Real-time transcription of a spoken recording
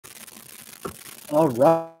All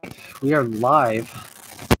right, we are live.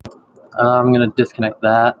 I'm going to disconnect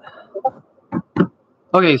that.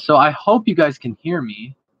 Okay, so I hope you guys can hear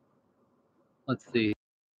me. Let's see.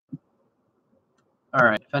 All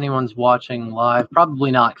right, if anyone's watching live,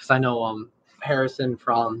 probably not, because I know Harrison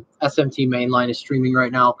from SMT Mainline is streaming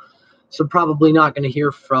right now, so probably not going to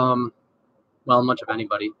hear from, well, much of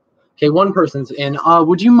anybody. Okay, one person's in.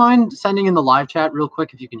 Would you mind sending in the live chat real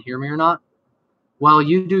quick if you can hear me or not? While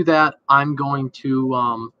you do that, I'm going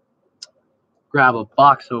to grab a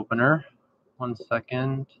box opener. 1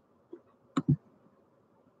 second.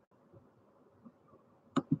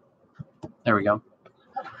 There we go.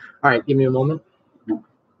 All right, give me a moment.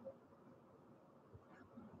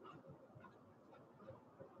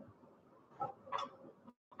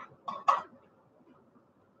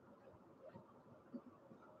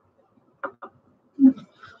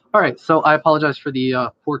 All right, so I apologize for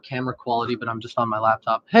the poor camera quality, but I'm just on my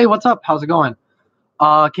laptop. Hey, what's up? How's it going?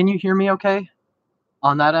 Can you hear me okay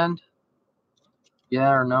on that end?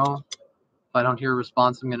 Yeah or no? If I don't hear a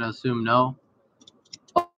response, I'm going to assume no.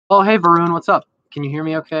 Oh, hey, Varun, what's up? Can you hear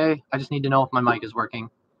me okay? I just need to know if my mic is working.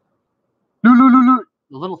 The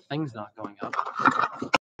little thing's not going up.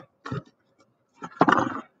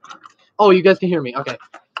 Oh, you guys can hear me. Okay.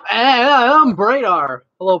 Hey, I'm Bradar.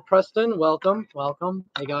 Hello, Preston. Welcome.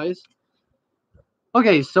 Hey, guys.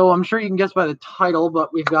 Okay, so I'm sure you can guess by the title,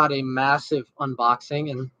 but we've got a massive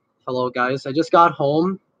unboxing. And hello, guys. I just got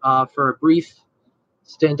home for a brief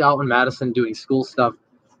stint out in Madison doing school stuff.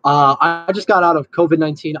 I just got out of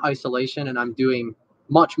COVID-19 isolation, and I'm doing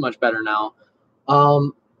much, much better now.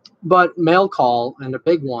 But mail call, and a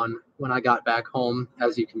big one when I got back home,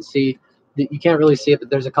 as you can see. You can't really see it, but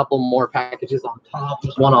there's a couple more packages on top.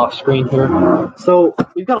 There's one off screen here. So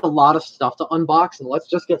we've got a lot of stuff to unbox, and let's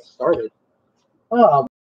just get started. On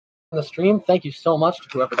the stream, thank you so much to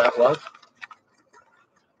whoever that was.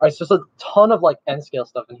 All right, so there's a ton of like N-scale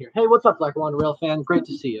stuff in here. Hey, what's up, Black One Rail fan? Great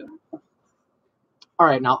to see you. All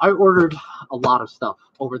right, now I ordered a lot of stuff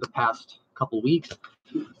over the past couple weeks,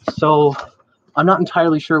 so I'm not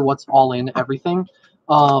entirely sure what's all in everything.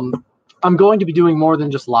 I'm going to be doing more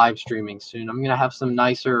than just live streaming soon. I'm going to have some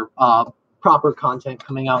nicer, proper content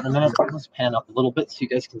coming out in a minute. Let's pan up a little bit so you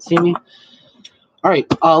guys can see me. All right,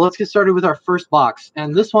 let's get started with our first box.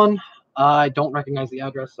 And this one, I don't recognize the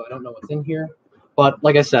address, so I don't know what's in here. But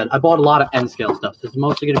like I said, I bought a lot of N-scale stuff. This is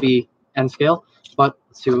mostly going to be N-scale, but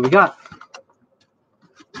let's see what we got.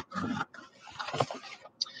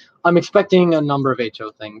 I'm expecting a number of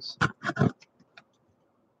HO things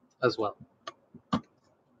as well.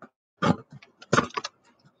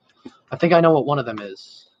 I think I know what one of them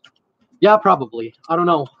is. Yeah, probably. I don't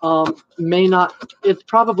know. May not. It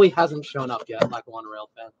probably hasn't shown up yet, like one rail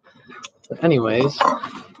fan. But anyways,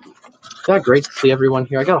 yeah, great to see everyone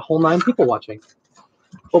here. I got a whole 9 people watching.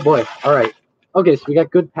 Oh boy. All right. Okay, so we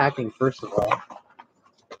got good packing first of all.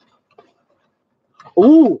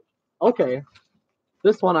 Ooh. Okay.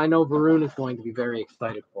 This one I know Varun is going to be very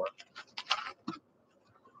excited for.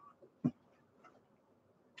 I'm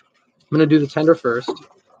gonna do the tender first.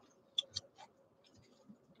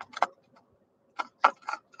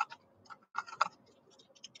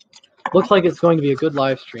 Looks like it's going to be a good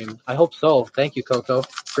live stream. I hope so. Thank you, Coco.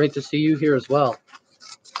 Great to see you here as well.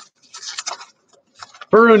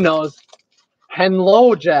 Varun knows.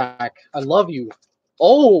 Hello, Jack. I love you.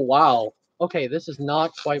 Oh, wow. Okay, this is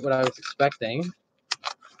not quite what I was expecting.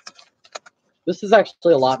 This is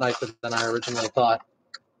actually a lot nicer than I originally thought.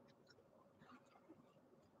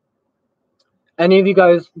 Any of you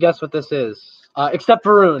guys guess what this is? Except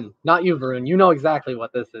Varun. Not you, Varun. You know exactly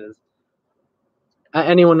what this is.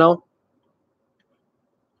 Anyone know?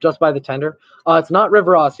 Just by the tender? It's not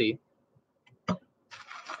Riverossi.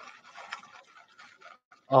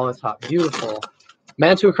 Oh, it's hot. Beautiful.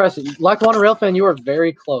 Mantua Crescent. Lackawanna Rail fan, you are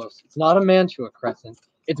very close. It's not a Mantua Crescent.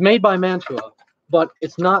 It's made by Mantua, but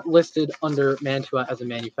it's not listed under Mantua as a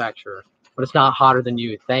manufacturer. But it's not hotter than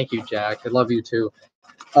you. Thank you, Jack. I love you too.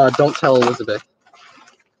 Don't tell Elizabeth.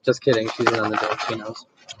 Just kidding. She's in on the day. She knows.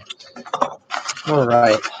 All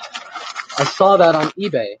right. I saw that on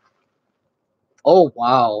eBay. Oh,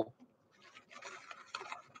 wow.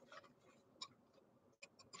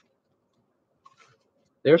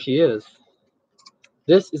 There she is.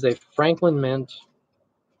 This is a Franklin Mint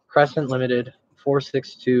Crescent Limited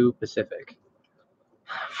 462 Pacific.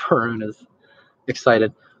 Varun is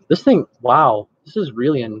excited. This thing, wow, this is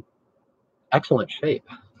really in excellent shape.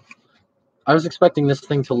 I was expecting this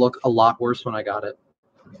thing to look a lot worse when I got it.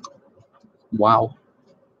 Wow.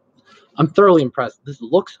 I'm thoroughly impressed. This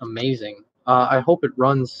looks amazing. I hope it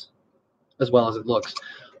runs as well as it looks.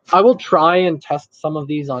 I will try and test some of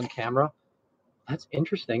these on camera. That's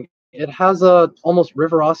interesting. It has a almost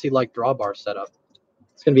Rivarossi-like drawbar setup.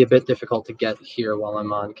 It's going to be a bit difficult to get here while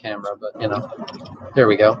I'm on camera, but, you know, there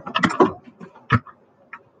we go.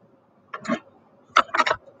 I'm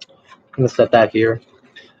going to set that here.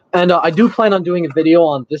 And I do plan on doing a video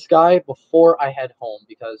on this guy before I head home,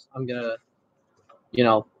 because I'm going to, you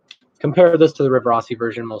know, compare this to the Rivarossi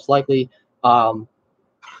version most likely.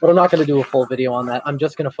 But I'm not going to do a full video on that. I'm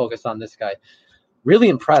just going to focus on this guy. Really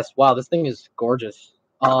impressed. Wow, this thing is gorgeous.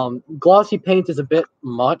 Glossy paint is a bit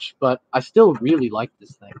much, but I still really like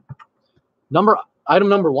this thing. Item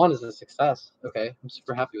number 1 is a success. Okay, I'm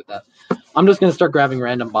super happy with that. I'm just going to start grabbing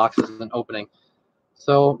random boxes and opening.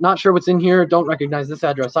 So, not sure what's in here. Don't recognize this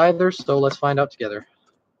address either, so let's find out together.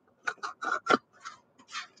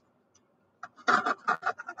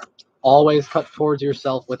 Always cut towards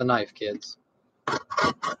yourself with a knife, kids.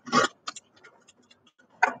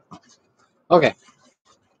 Okay.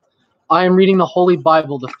 I am reading the Holy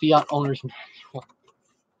Bible, the Fiat Owner's Manual.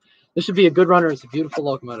 This should be a good runner. It's a beautiful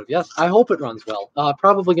locomotive. Yes, I hope it runs well.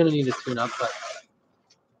 Probably going to need a tune-up, but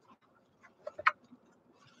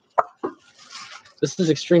this is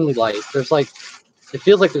extremely light. There's like, it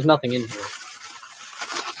feels like there's nothing in here.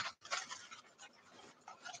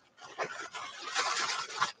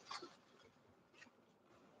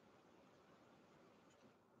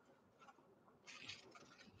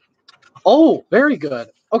 Oh, very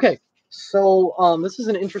good. Okay, so this is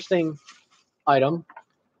an interesting item.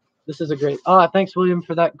 This is a great. Thanks, William,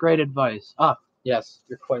 for that great advice. Yes,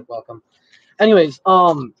 you're quite welcome. Anyways,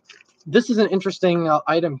 this is an interesting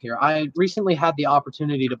item here. I recently had the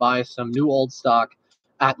opportunity to buy some new old stock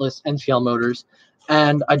Atlas NCL motors,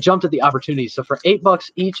 and I jumped at the opportunity. So for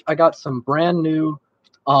 $8 each, I got some brand new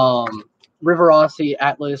Rivarossi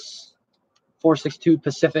Atlas 462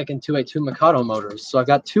 Pacific and 282 Mikado motors. So I've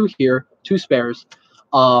got 2 here, 2 spares.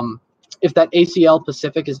 If that ACL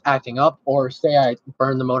Pacific is acting up, or say I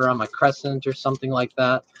burn the motor on my Crescent or something like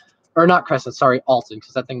that, or not Crescent, sorry, Alton,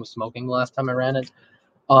 because that thing was smoking the last time I ran it.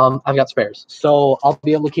 I've got spares, so I'll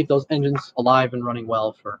be able to keep those engines alive and running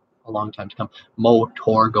well for a long time to come.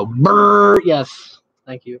 Motor go brrr. Yes,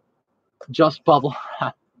 thank you. Just bubble.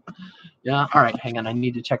 Yeah, all right, hang on. I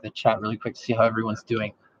need to check the chat really quick to see how everyone's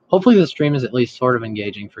doing. Hopefully the stream is at least sort of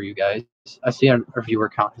engaging for you guys. I see our viewer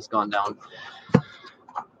count has gone down.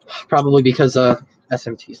 Probably because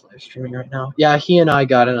SMT's live streaming right now. Yeah, he and I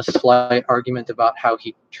got in a slight argument about how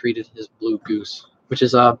he treated his Blue Goose, which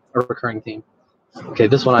is a recurring theme. Okay,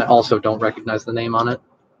 this one I also don't recognize the name on it.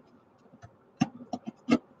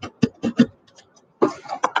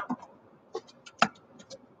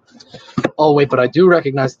 Oh, wait, but I do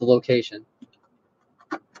recognize the location.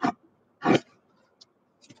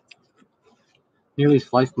 Nearly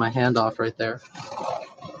sliced my hand off right there.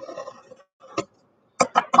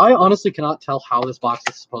 I honestly cannot tell how this box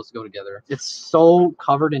is supposed to go together. It's so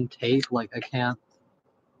covered in tape, like I can't.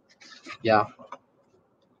 Yeah.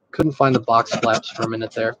 Couldn't find the box flaps for a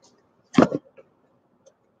minute there.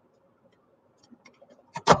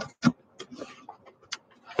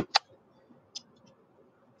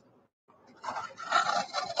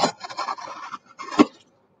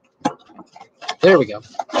 There we go.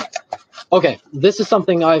 Okay, this is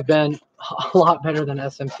something I've been a lot better than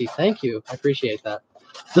SMT. Thank you. I appreciate that.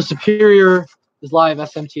 The Superior is live.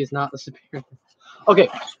 SMT is not the Superior. Okay,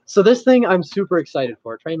 so this thing I'm super excited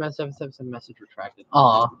for. Trainman 777 message retracted.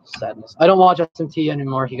 Aw, sadness. I don't watch SMT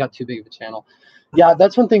anymore. He got too big of a channel. Yeah,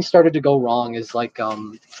 that's when things started to go wrong, is like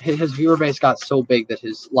his viewer base got so big that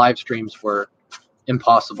his live streams were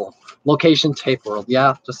impossible. Location Tape World.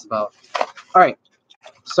 Yeah, just about. All right.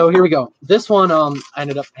 So here we go. This one I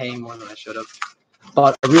ended up paying more than I should have,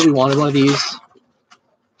 but I really wanted one of these,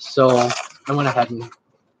 so I went ahead and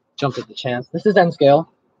jumped at the chance. This is N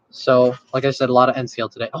scale, so like I said, a lot of N scale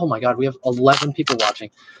today. Oh my God, we have 11 people watching.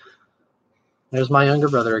 There's my younger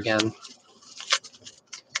brother again.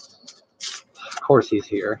 Of course he's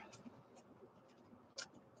here.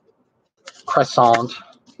 Croissant.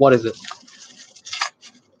 What is it?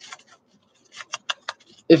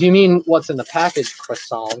 If you mean what's in the package,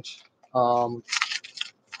 croissant, well,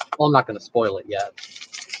 I'm not going to spoil it yet.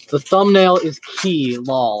 The thumbnail is key,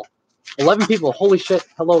 lol. 11 people, holy shit.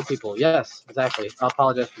 Hello, people. Yes, exactly. I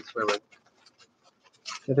apologize for the swear word.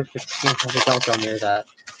 The other 15, don't go near that.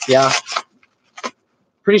 Yeah.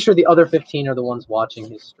 Pretty sure the other 15 are the ones watching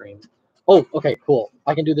his stream. Oh, okay, cool.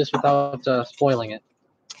 I can do this without spoiling it.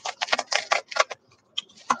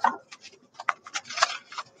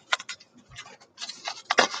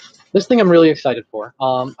 This thing I'm really excited for.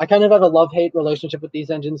 I kind of have a love-hate relationship with these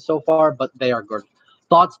engines so far, but they are good.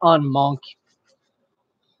 Thoughts on Monk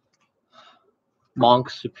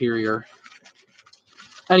Superior?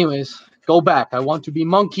 Anyways, go back. I want to be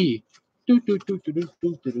monkey.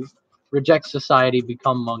 Reject society,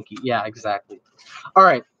 become monkey. Yeah, exactly. All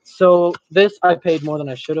right. So this I paid more than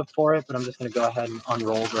I should have for it, but I'm just gonna go ahead and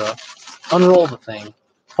unroll the thing.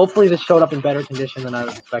 Hopefully this showed up in better condition than I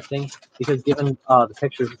was expecting, because given the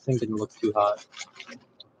pictures, this thing didn't look too hot.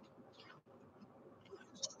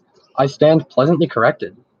 I stand pleasantly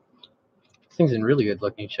corrected. This thing's in really good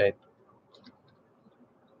looking shape.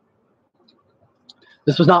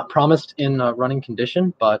 This was not promised in running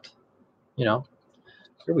condition, but you know,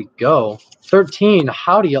 here we go. 13.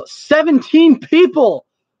 Howdy, 17 people.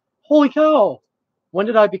 Holy cow. When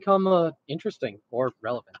did I become interesting or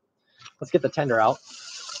relevant? Let's get the tender out.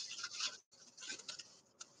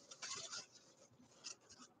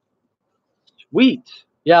 Sweet.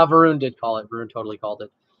 Yeah, Varun did call it. Varun totally called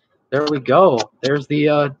it. There we go. There's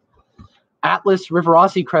the Atlas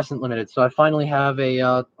Rivarossi Crescent Limited. So I finally have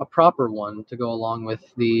a proper one to go along with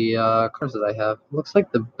the cards that I have. Looks like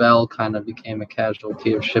the bell kind of became a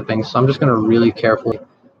casualty of shipping, so I'm just going to really carefully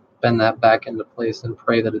bend that back into place and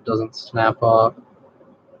pray that it doesn't snap off.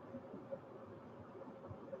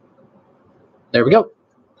 There we go.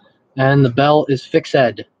 And the bell is fixed.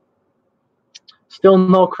 Still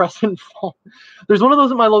no crescent phone. There's one of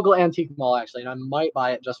those at my local antique mall, actually, and I might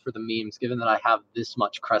buy it just for the memes, given that I have this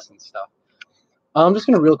much crescent stuff. I'm just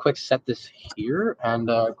going to real quick set this here and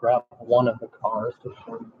grab one of the cars to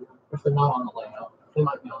show you if they're not on the layout. They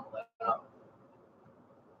might be on the layout.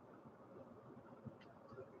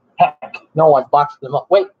 Heck, no, I boxed them up.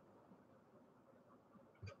 Wait.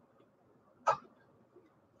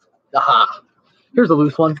 Aha. Here's a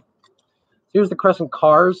loose one. Here's the crescent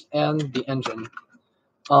cars and the engine.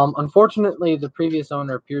 Unfortunately, the previous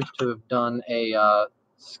owner appears to have done a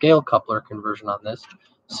scale coupler conversion on this,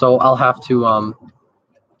 so I'll have to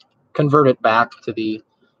convert it back to the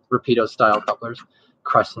Rapido style couplers.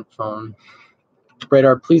 Crescent phone.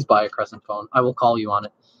 Radar, please buy a crescent phone. I will call you on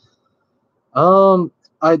it.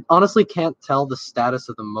 I honestly can't tell the status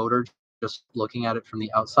of the motor just looking at it from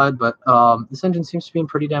the outside, but this engine seems to be in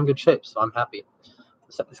pretty damn good shape, so I'm happy.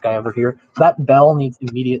 Set this guy over here. That bell needs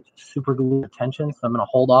immediate super glue attention, so I'm going to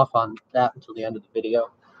hold off on that until the end of the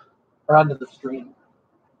video, or end of the stream.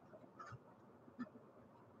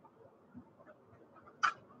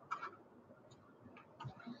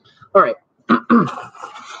 All right.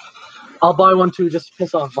 I'll buy one too, just to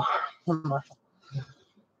piss off.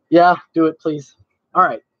 Yeah, do it, please. All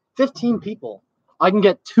right. 15 people. I can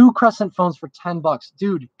get 2 crescent phones for $10.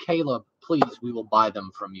 Dude, Caleb, please, we will buy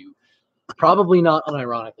them from you. Probably not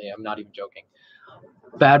unironically. I'm not even joking.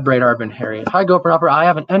 Bad Braid Arbin Harry. Hi, GoPro Upper. I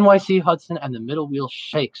have an NYC Hudson and the middle wheel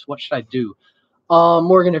shakes. What should I do?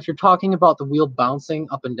 Morgan, if you're talking about the wheel bouncing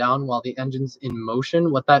up and down while the engine's in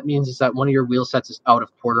motion, what that means is that one of your wheel sets is out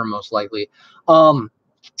of quarter, most likely.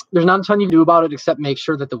 There's not a ton you can do about it except make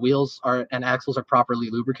sure that the wheels and axles are properly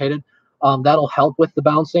lubricated. That'll help with the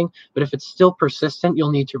bouncing, but if it's still persistent,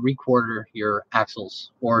 you'll need to re-quarter your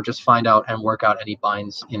axles or just find out and work out any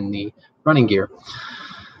binds in the running gear.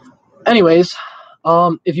 Anyways,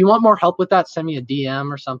 if you want more help with that, send me a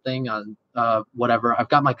DM or something on whatever. I've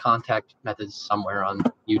got my contact methods somewhere on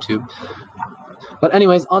YouTube. But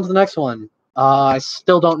anyways, on to the next one. I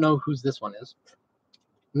still don't know whose this one is.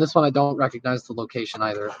 And this one I don't recognize the location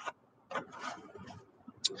either.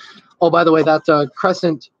 Oh, by the way, that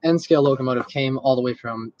Crescent N-scale locomotive came all the way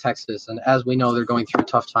from Texas, and as we know, they're going through a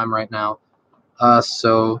tough time right now.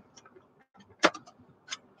 So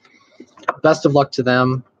best of luck to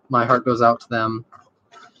them. My heart goes out to them.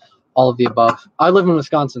 All of the above. I live in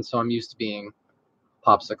Wisconsin, so I'm used to being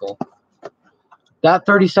popsicle. That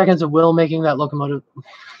 30 seconds of Will making that locomotive,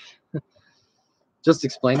 just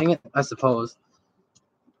explaining it, I suppose.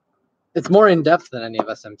 It's more in-depth than any of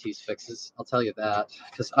SMT's fixes, I'll tell you that,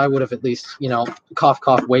 because I would have at least, you know, cough,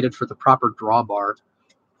 cough, waited for the proper drawbar.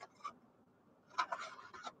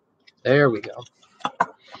 There we go.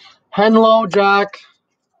 Hello, Jack.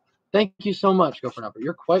 Thank you so much, Gopher Number.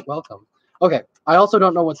 You're quite welcome. Okay, I also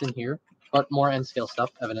don't know what's in here, but more N-scale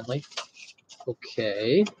stuff, evidently.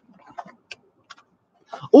 Okay.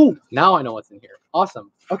 Oh, now I know what's in here.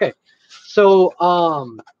 Awesome. Okay, so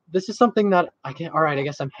this is something that I can't. All right, I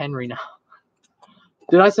guess I'm Henry now.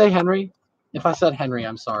 Did I say Henry? If I said Henry,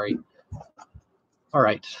 I'm sorry. All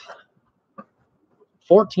right.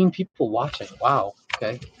 14 people watching. Wow.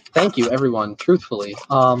 Okay. Thank you, everyone. Truthfully.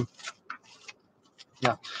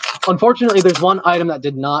 Yeah. Unfortunately, there's one item that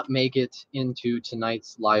did not make it into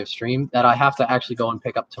tonight's live stream that I have to actually go and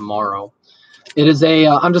pick up tomorrow. It is a,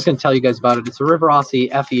 I'm just going to tell you guys about it. It's a Rivarossi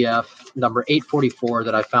FEF number 844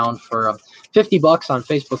 that I found for $50 on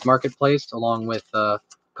Facebook Marketplace, along with a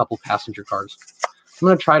couple passenger cars. I'm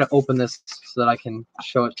going to try to open this so that I can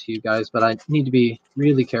show it to you guys, but I need to be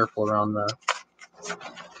really careful around the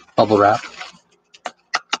bubble wrap.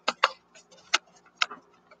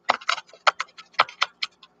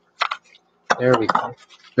 There we go.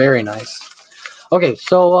 Very nice. Okay,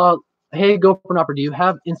 so hey, GoPronopper, do you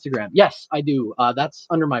have Instagram? Yes, I do. That's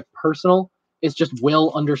under my personal. It's just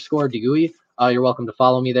Will_Degui. You're welcome to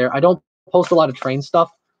follow me there. I don't post a lot of train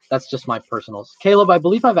stuff. That's just my personals. Caleb, I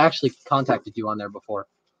believe I've actually contacted you on there before.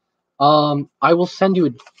 I will send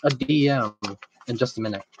you a DM in just a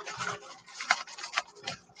minute.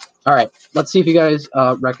 All right, let's see if you guys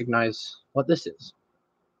recognize what this is.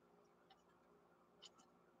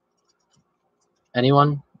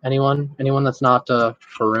 Anyone? Anyone that's not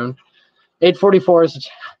Faroon? 844 is.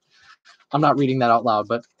 I'm not reading that out loud,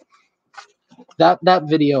 but that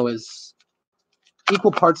video is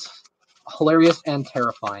equal parts hilarious and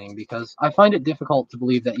terrifying because I find it difficult to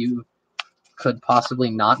believe that you could possibly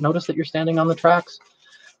not notice that you're standing on the tracks.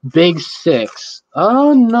 Big Six.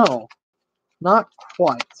 Oh, no. Not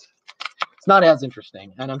quite. It's not as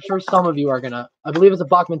interesting. And I'm sure some of you are going to... I believe it's a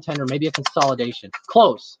Bachman tender, maybe a consolidation.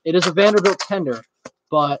 Close. It is a Vanderbilt tender.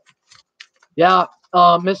 But, yeah,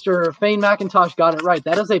 Mr. Fane McIntosh got it right.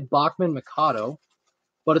 That is a Bachman Mikado.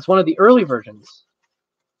 But it's one of the early versions.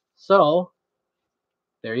 So...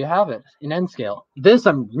 there you have it, in N scale. This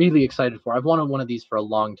I'm really excited for. I've wanted one of these for a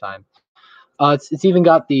long time. It's even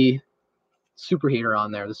got the superheater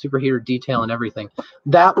on there, the superheater detail and everything.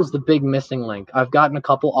 That was the big missing link. I've gotten a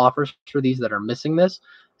couple offers for these that are missing this,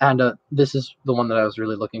 and this is the one that I was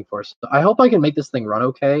really looking for. So I hope I can make this thing run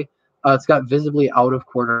okay. It's got visibly out of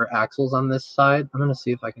quarter axles on this side. I'm going to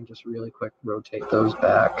see if I can just really quick rotate those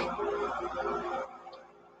back.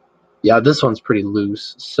 Yeah, this one's pretty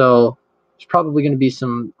loose. So there's probably going to be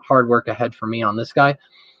some hard work ahead for me on this guy.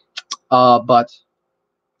 But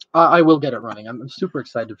I will get it running. I'm super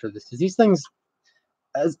excited for this. These things,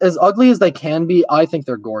 as ugly as they can be, I think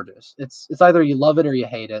they're gorgeous. It's either you love it or you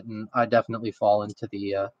hate it, and I definitely fall into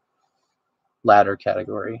the latter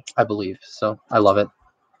category, I believe. So I love it.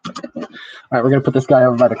 All right, we're going to put this guy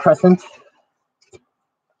over by the crescent.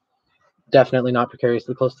 Definitely not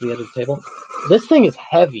precariously close to the edge of the table. This thing is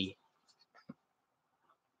heavy.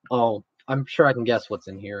 Oh, I'm sure I can guess what's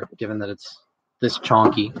in here, given that it's this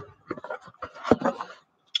chonky.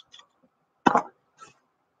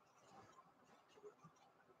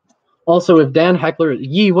 Also, if Dan Heckler,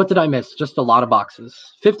 what did I miss? Just a lot of boxes.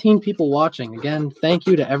 15 people watching. Again, thank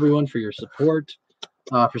you to everyone for your support,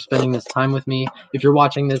 for spending this time with me. If you're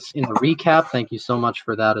watching this in the recap, thank you so much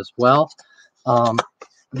for that as well.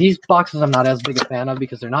 These boxes I'm not as big a fan of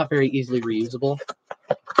because they're not very easily reusable.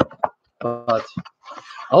 But,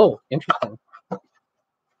 oh, interesting.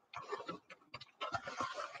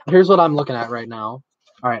 Here's what I'm looking at right now.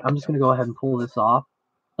 All right, I'm just going to go ahead and pull this off.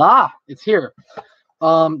 Ah, it's here.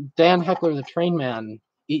 Dan Heckler, the train man,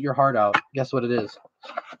 eat your heart out. Guess what it is?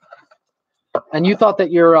 And you thought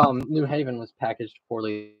that your New Haven was packaged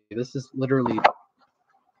poorly. This is literally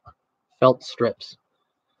felt strips.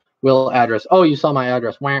 Will address. Oh, you saw my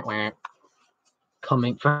address. Wah, wah.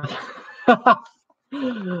 Coming from.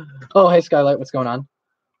 Oh, hey, Skylight, what's going on?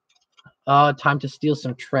 Time to steal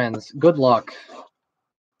some trends. Good luck.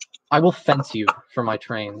 I will fence you for my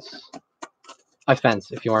trains. I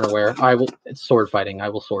fence, if you aren't aware. It's sword fighting. I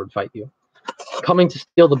will sword fight you. Coming to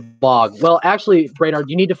steal the bog. Well, actually, Brainard,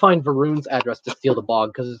 you need to find Varun's address to steal the bog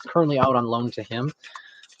because it's currently out on loan to him.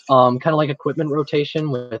 Kind of like equipment rotation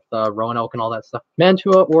with Roanoke and all that stuff.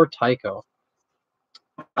 Mantua or Tycho?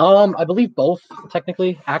 I believe both,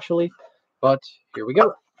 technically, actually. But here we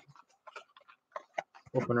go.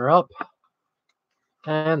 Open her up.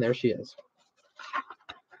 And there she is.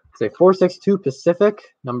 It's a 462 Pacific,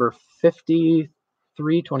 number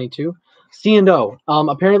 5322. C&O.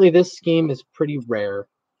 Apparently this scheme is pretty rare.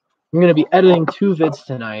 I'm going to be editing 2 vids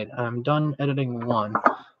tonight. I'm done editing 1.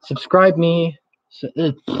 Subscribe me.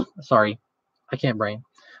 Sorry, I can't brain.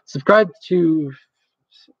 Subscribe to...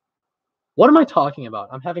 What am I talking about?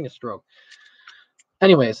 I'm having a stroke.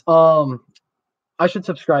 Anyways, I should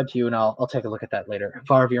subscribe to you, and I'll take a look at that later.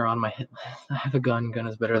 Varv, you're on my hit. I have a gun. Gun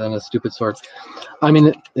is better than a stupid sword. I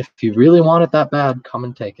mean, if you really want it that bad, come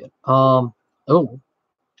and take it. Oh,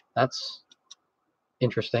 that's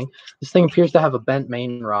interesting. This thing appears to have a bent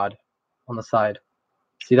main rod on the side.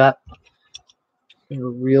 See that?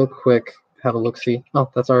 Real quick, have a look-see.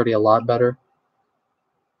 Oh, that's already a lot better.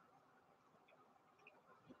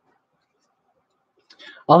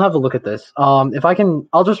 I'll have a look at this. If I can,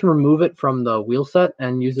 I'll just remove it from the wheel set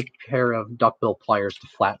and use a pair of duckbill pliers to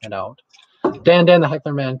flatten it out. Dan the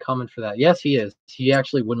Heckler Man coming for that. Yes, he is. He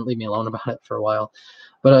actually wouldn't leave me alone about it for a while.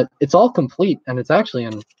 But it's all complete, and it's actually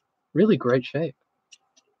in really great shape.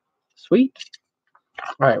 Sweet.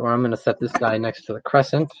 All right, well, I'm going to set this guy next to the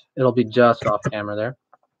Crescent. It'll be just off camera there.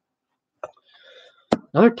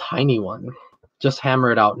 Another tiny one. Just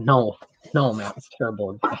hammer it out. No, man, it's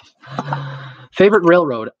terrible. Favorite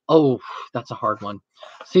railroad. Oh, that's a hard one.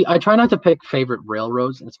 See, I try not to pick favorite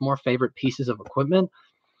railroads. It's more favorite pieces of equipment.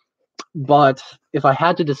 But if I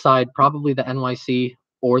had to decide, probably the NYC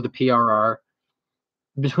or the PRR.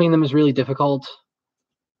 Between them is really difficult.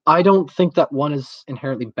 I don't think that one is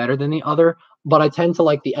inherently better than the other, but I tend to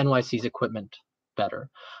like the NYC's equipment better.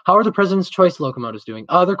 How are the President's Choice locomotives doing?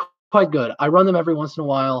 They're quite good. I run them every once in a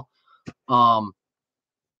while. I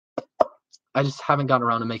just haven't gotten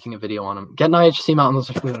around to making a video on them. Get an IHC mount on those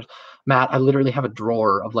locomotives. Matt, I literally have a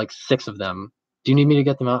drawer of like 6 of them. Do you need me to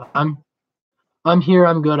get them out? I'm here.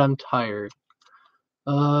 I'm good. I'm tired.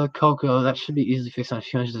 Coco, that should be easily fixed on a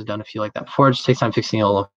few inches. I've done a few like that before. It just takes time fixing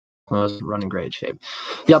all locomotives, running great shape.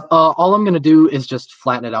 Yep. All I'm gonna do is just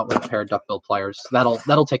flatten it out with a pair of duckbill pliers.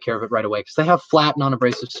 That'll take care of it right away because they have flat,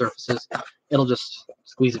 non-abrasive surfaces. It'll just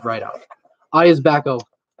squeeze it right out. I is Backo.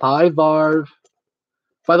 Hi, Varv.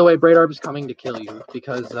 By the way, Bradarb is coming to kill you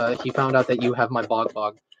because he found out that you have my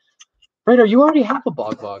Bog. Bradar, you already have a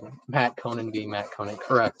Bog. Matt Conan being Matt Conan,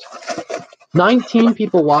 correct. 19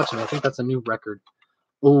 people watching. I think that's a new record.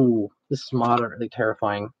 Oh, this is moderately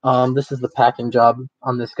terrifying. This is the packing job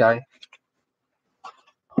on this guy.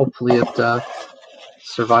 Hopefully it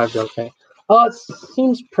survived okay. It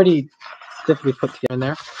seems pretty stiff to be put together in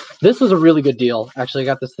there. This was a really good deal. Actually, I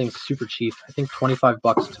got this thing super cheap. I think 25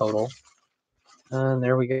 bucks total. And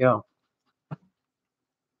there we go.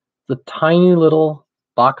 The tiny little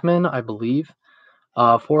Bachmann, I believe.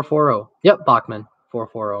 440. Yep, Bachmann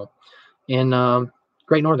 440 in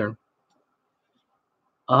Great Northern.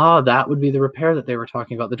 That would be the repair that they were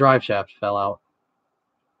talking about. The drive shaft fell out.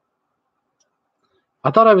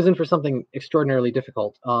 I thought I was in for something extraordinarily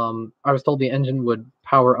difficult. I was told the engine would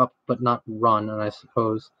power up but not run, and I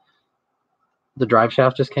suppose the drive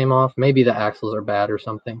shaft just came off. Maybe the axles are bad or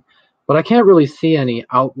something. But I can't really see any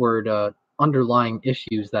outward underlying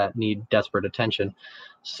issues that need desperate attention.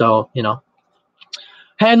 So, you know.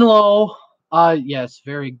 Henlo. Yes,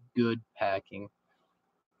 very good packing.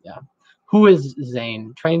 Yeah. Who is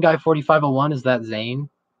Zane? Train Guy 4501, is that Zane?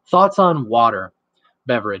 Thoughts on water,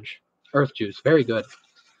 beverage, earth juice, very good.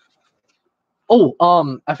 Oh,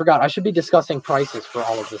 I forgot. I should be discussing prices for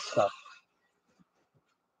all of this stuff.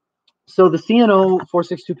 So the C&O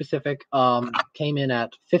 462 Pacific came in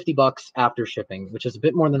at 50 bucks after shipping, which is a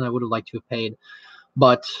bit more than I would have liked to have paid.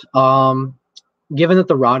 But given that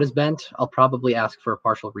the rod is bent, I'll probably ask for a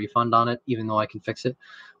partial refund on it, even though I can fix it.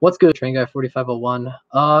 What's good, Train Guy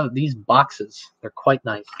 4501? These boxes, they're quite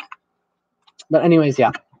nice. But anyways,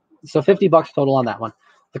 yeah. So 50 bucks total on that one.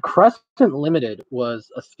 The Crescent Limited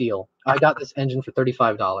was a steal. I got this engine for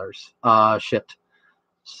 $35 shipped.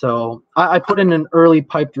 So I put in an early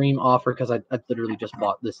Pipe Dream offer because I literally just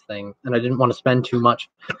bought this thing and I didn't want to spend too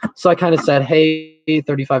much. So I kind of said, hey,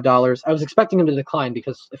 $35. I was expecting him to decline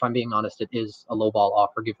because, if I'm being honest, it is a lowball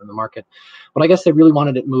offer given the market. But I guess they really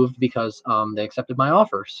wanted it moved because they accepted my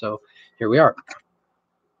offer. So here we are.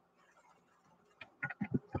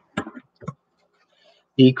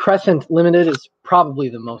 The Crescent Limited is probably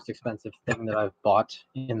the most expensive thing that I've bought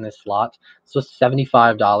in this lot. So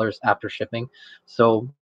 $75 after shipping. So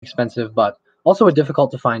expensive, but also a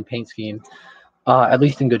difficult to find paint scheme, at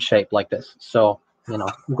least in good shape like this. So, you know,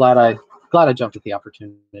 I'm glad I jumped at the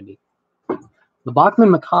opportunity. The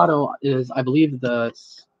Bachmann Mikado is, I believe, the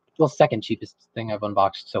second cheapest thing I've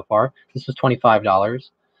unboxed so far. This was $25.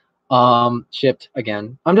 Shipped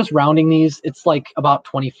again. I'm just rounding these. It's like about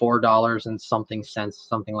 $24 and something cents,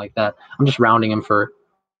 something like that. I'm just rounding them for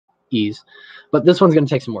ease. But this one's going to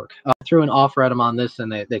take some work. I threw an offer at them on this and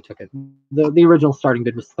they took it. The original starting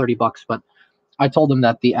bid was 30 bucks, but I told them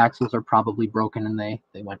that the axles are probably broken and they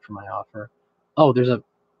went for my offer. Oh, there's a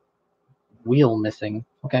wheel missing.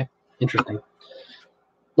 Okay, interesting.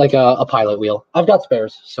 Like a pilot wheel. I've got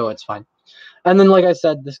spares, so it's fine. And then, like I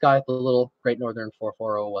said, this guy, the little Great Northern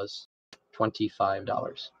 440, was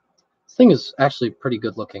 $25. This thing is actually pretty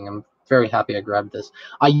good looking. I'm very happy I grabbed this.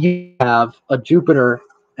 I used to have a Jupiter,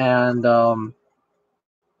 and I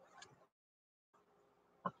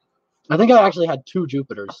think I actually had 2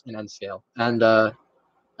 Jupiters in N scale, and I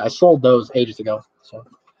sold those ages ago. So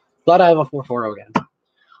glad I have a 440 again.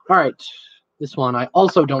 All right, this one I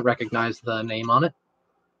also don't recognize the name on it.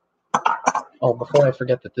 Oh, before I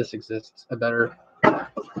forget that this exists, I better...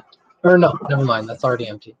 Or no, never mind. That's already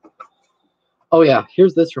empty. Oh yeah,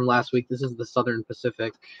 here's this from last week. This is the Southern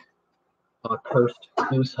Pacific cursed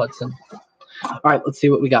Goose Hudson. All right, let's see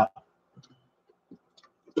what we got.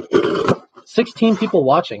 16 people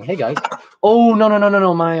watching. Hey guys. Oh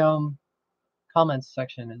no. My comments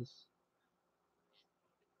section is.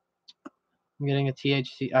 I'm getting a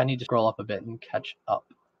THC. I need to scroll up a bit and catch up.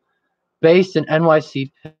 Based in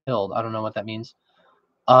NYC pilled. I don't know what that means.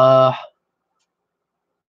 I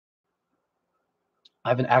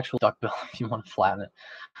have an actual duck bill if you want to flatten it.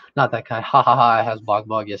 Not that kind. Ha ha ha. It has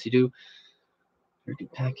bog. Yes, you do.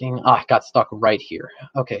 Packing. I got stuck right here.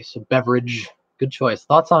 Okay, so beverage. Good choice.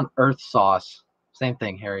 Thoughts on Earth Sauce? Same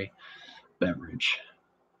thing, Harry. Beverage.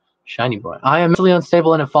 Shiny boy. I am mentally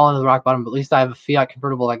unstable and have fallen to the rock bottom, but at least I have a Fiat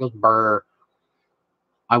convertible that goes brr.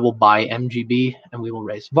 I will buy MGB and we will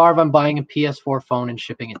race. Varv, I'm buying a PS4 phone and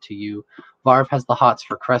shipping it to you. Varv has the hots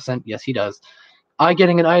for Crescent. Yes, he does. I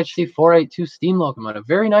getting an IHC 482 steam locomotive.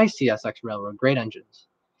 Very nice CSX Railroad. Great engines.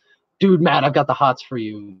 Dude, Matt, I've got the hots for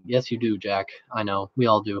you. Yes, you do, Jack. I know. We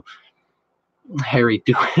all do. Harry,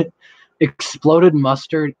 do it. Exploded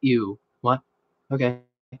mustard. Ew. What? Okay.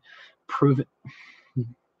 Prove it.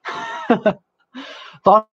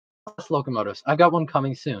 Thoughts locomotives. I've got one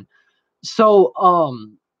coming soon. So,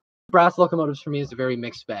 brass locomotives for me is a very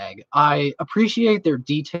mixed bag. I appreciate their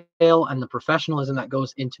detail and the professionalism that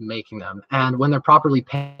goes into making them. And when they're properly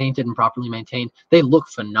painted and properly maintained, they look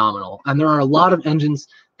phenomenal. And there are a lot of engines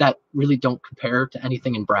that really don't compare to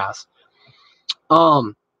anything in brass.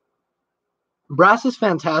 Brass is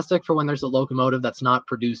fantastic for when there's a locomotive that's not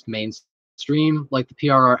produced mainstream, like the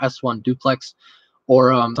PRR S1 duplex,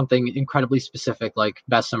 or something incredibly specific like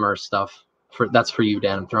Bessemer stuff. That's for you,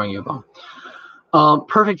 Dan. I'm throwing you a bone.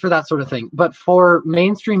 Perfect for that sort of thing. But for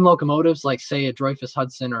mainstream locomotives, like say a Dreyfus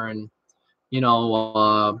Hudson or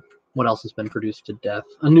what else has been produced to death?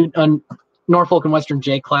 A Norfolk and Western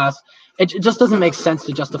J class. It just doesn't make sense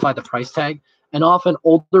to justify the price tag. And often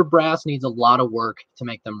older brass needs a lot of work to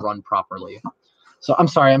make them run properly. So I'm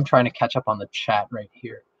sorry, I'm trying to catch up on the chat right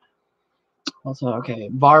here. Also, okay,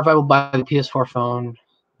 Varv, I will buy the PS4 phone.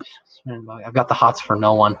 I've got the hots for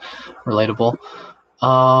no one. Relatable.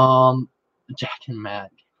 Jack and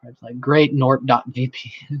Matt. Like great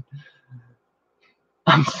Nort.vpn.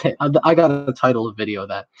 I got a title of video of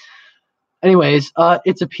that. Anyways,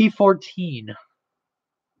 it's a P14.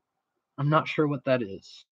 I'm not sure what that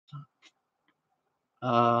is.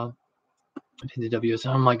 PDWs.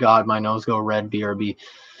 Oh my god, my nose go red. BRB.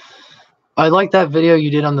 I like that video you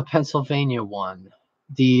did on the Pennsylvania one.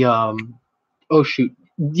 The oh shoot,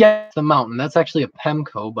 yeah, the mountain. That's actually a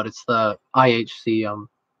Pemco, but it's the IHC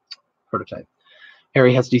prototype.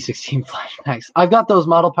 Harry has D16 flashbacks. I've got those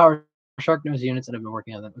model power shark nose units and I've been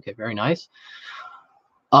working on them. Okay, very nice.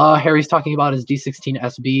 Harry's talking about his D16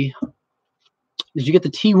 SB. Did you get the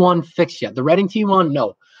T1 fixed yet? The Reading T1?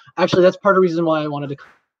 No. Actually, that's part of the reason why I wanted to come.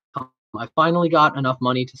 I finally got enough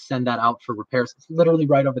money to send that out for repairs. It's literally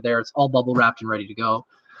right over there. It's all bubble wrapped and ready to go.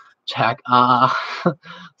 Check.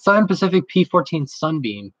 Southern Pacific P14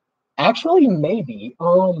 Sunbeam. Actually, maybe.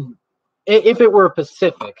 If it were a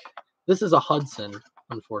Pacific. This is a Hudson,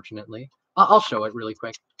 unfortunately. I'll show it really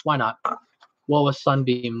quick. Why not? Whoa, a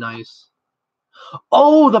Sunbeam, nice.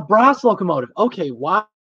 Oh, the brass locomotive. Okay, wow.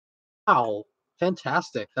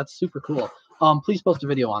 Fantastic. That's super cool. Please post a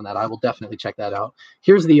video on that. I will definitely check that out.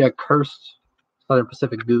 Here's the cursed Southern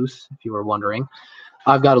Pacific Goose, if you were wondering.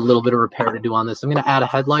 I've got a little bit of repair to do on this. I'm going to add a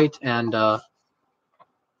headlight and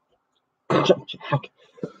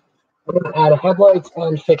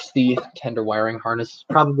fix the tender wiring harness.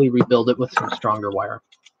 Probably rebuild it with some stronger wire.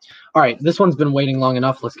 All right, this one's been waiting long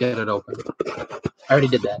enough. Let's get it open. I already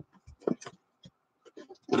did that.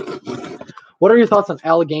 What are your thoughts on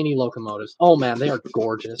Allegheny locomotives? Oh man, they are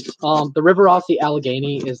gorgeous. The Rivarossi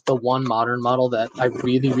Allegheny is the one modern model that I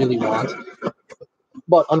really, really want.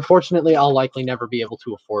 But unfortunately, I'll likely never be able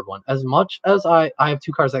to afford one. As much as I have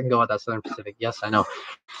two cars that can go at that Southern Pacific. Yes, I know.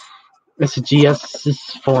 It's a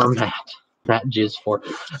GS format. That Jizz for.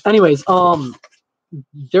 Anyways,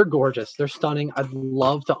 they're gorgeous. They're stunning. I'd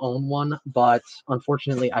love to own one, but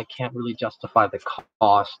unfortunately, I can't really justify the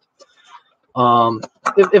cost.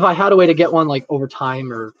 If I had a way to get one like over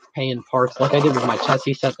time or pay in parts, like I did with my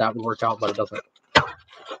chassis set, that would work out, but it doesn't.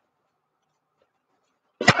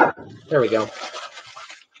 There we go.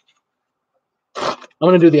 I'm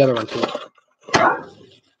going to do the other one too.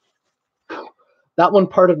 That one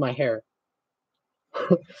parted my hair.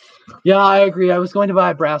 Yeah, I agree. I was going to buy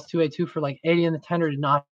a brass 2A2 for like 80 and the tender did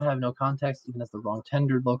not have no context, even as the wrong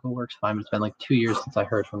tender loco works fine. It's been like 2 years since I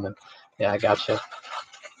heard from them. Yeah, I gotcha.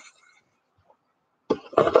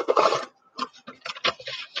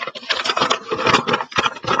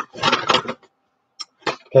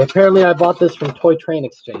 Okay, apparently I bought this from Toy Train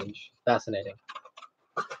Exchange. Fascinating.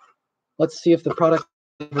 Let's see if the product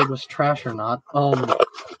was trash or not.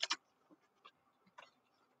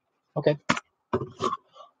 Okay.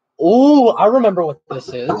 Oh, I remember what this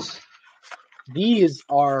is. These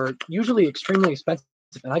are usually extremely expensive,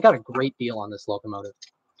 and I got a great deal on this locomotive.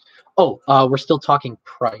 Oh, we're still talking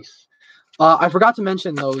price. I forgot to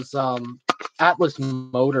mention those Atlas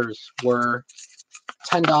motors were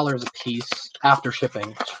 $10 a piece after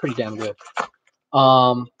shipping. It's pretty damn good.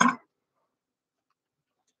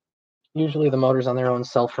 Usually the motors on their own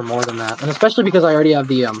sell for more than that, and especially because I already have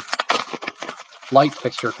the light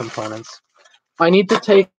fixture components. I need to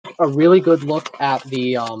take a really good look at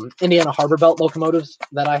the Indiana Harbor Belt locomotives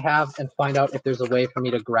that I have and find out if there's a way for me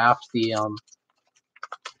to graft the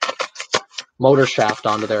motor shaft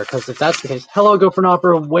onto there, because if that's the case, hello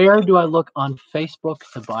Gopher, where do I look on Facebook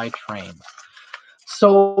to buy trains?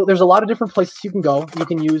 So there's a lot of different places you can go. You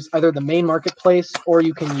can use either the main marketplace or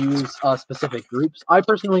you can use specific groups. I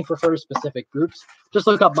personally prefer specific groups. Just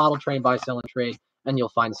look up model train, buy, sell, and trade, and you'll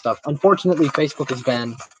find stuff. Unfortunately, Facebook has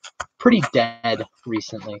been pretty dead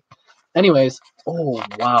recently. Anyways, oh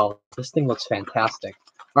wow, this thing looks fantastic.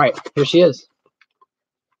 All right, here she is.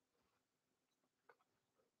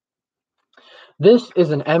 This is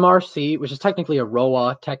an MRC, which is technically a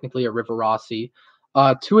ROA, technically a Rivarossi,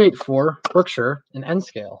 284 Berkshire in N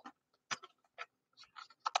scale.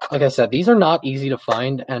 Like I said, these are not easy to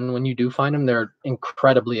find, and when you do find them, they're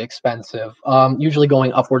incredibly expensive. Usually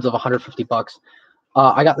going upwards of 150 bucks.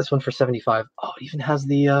 I got this one for 75. Oh, it even has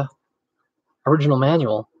the original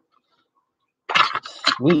manual.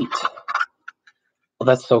 Sweet. Oh,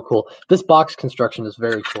 that's so cool. This box construction is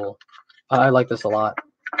very cool. I like this a lot.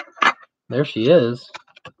 There she is.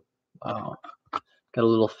 Wow. Got a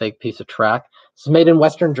little fake piece of track. This is made in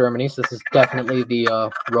Western Germany, so this is definitely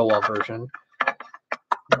the ROA version.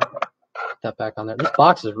 Put that back on there. This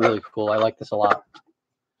box is really cool. I like this a lot.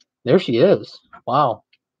 There she is. Wow.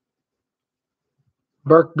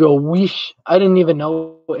 Berggewisch. I didn't even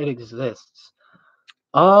know it exists.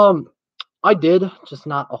 I did, just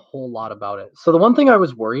not a whole lot about it. So the one thing I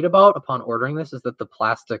was worried about upon ordering this is that the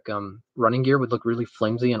plastic running gear would look really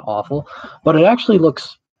flimsy and awful, but it actually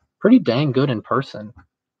looks pretty dang good in person.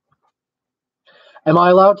 Am I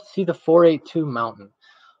allowed to see the 482 Mountain?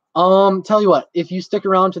 Tell you what, if you stick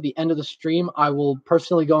around to the end of the stream, I will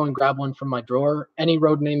personally go and grab one from my drawer. Any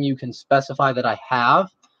road name you can specify that I have.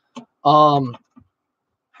 I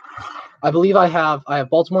believe I have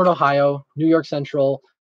Baltimore and Ohio, New York Central,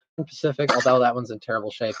 Pacific, although that one's in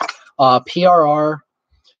terrible shape. PRR,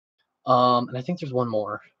 and I think there's one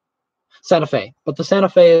more. Santa Fe, but the Santa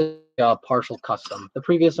Fe is a partial custom. The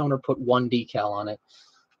previous owner put one decal on it,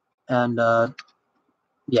 and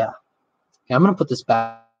yeah. I'm gonna put this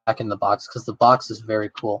back in the box because the box is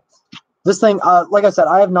very cool. This thing, like I said,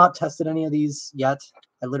 I have not tested any of these yet.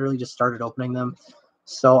 I literally just started opening them,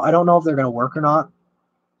 so I don't know if they're gonna work or not.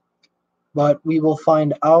 But we will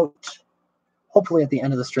find out, hopefully at the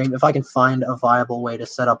end of the stream, if I can find a viable way to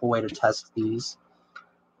set up a way to test these.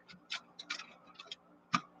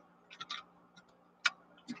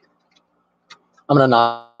 I'm going to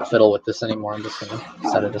not fiddle with this anymore. I'm just going to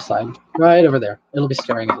set it aside right over there. It'll be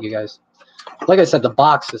staring at you guys. Like I said, the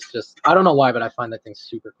box is just, I don't know why, but I find that thing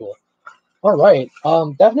super cool. All right.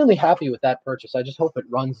 Definitely happy with that purchase. I just hope it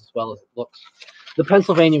runs as well as it looks. The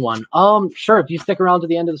Pennsylvania one. Sure. If you stick around to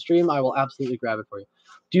the end of the stream, I will absolutely grab it for you.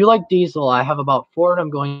 Do you like diesel? I have about 4. I'm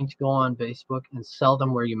going to go on Facebook and sell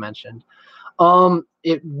them where you mentioned.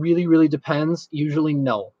 It really, really depends. Usually,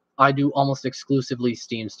 no. I do almost exclusively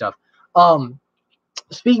steam stuff.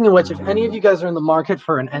 Speaking of which, if any of you guys are in the market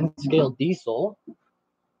for an N-scale diesel,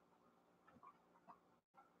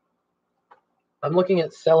 I'm looking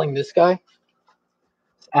at selling this guy.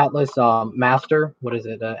 Atlas Master. What is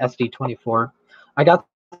it? SD24. I got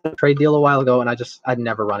a trade deal a while ago, and I'd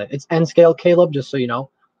never run it. It's N-scale, Caleb, just so you know.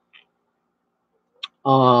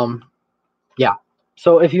 Yeah.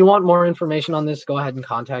 So if you want more information on this, go ahead and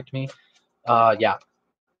contact me. Yeah.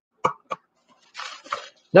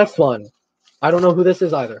 Next one. I don't know who this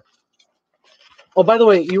is either. Oh, by the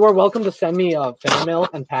way, you are welcome to send me fan mail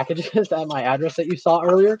and packages at my address that you saw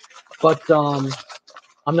earlier, but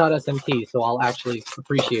I'm not SMT, so I'll actually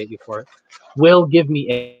appreciate you for it. Will give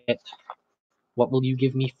me it. What will you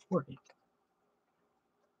give me for it?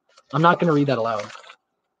 I'm not going to read that aloud.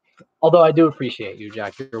 Although I do appreciate you,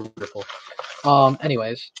 Jack. You're wonderful.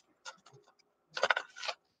 Anyways.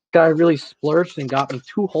 Guy really splurged and got me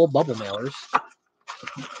 2 whole bubble mailers.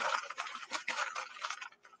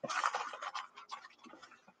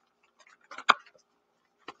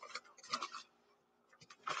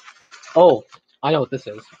 Oh, I know what this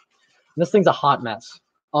is. This thing's a hot mess.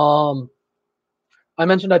 I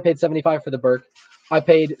mentioned I paid $75 for the Burke. I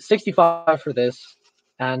paid $65 for this,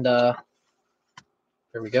 and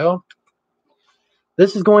here we go.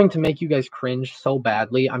 This is going to make you guys cringe so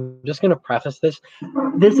badly. I'm just going to preface this.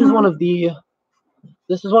 This is one of the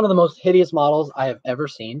most hideous models I have ever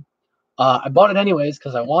seen. I bought it anyways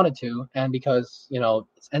because I wanted to, and because, you know,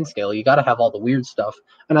 it's N scale. You got to have all the weird stuff.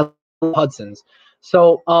 And I love Hudson's.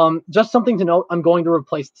 So just something to note, I'm going to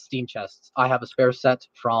replace the steam chests. I have a spare set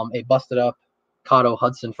from a busted up Kato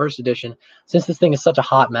Hudson first edition. Since this thing is such a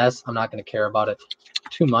hot mess, I'm not going to care about it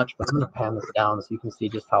too much, but I'm going to pan this down so you can see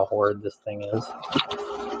just how horrid this thing is.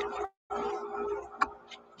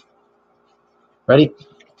 Ready?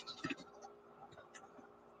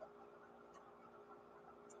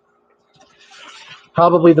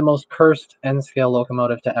 Probably the most cursed N-scale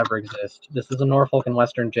locomotive to ever exist. This is a Norfolk and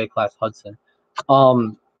Western J-Class Hudson.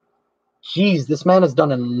 Geez, this man has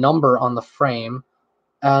done a number on the frame,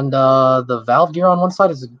 and the valve gear on one side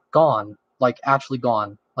is gone. Like, actually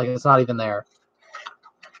gone. Like, it's not even there.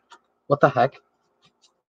 What the heck?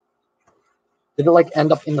 Did it, like,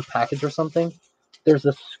 end up in the package or something? There's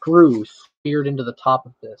a screw speared into the top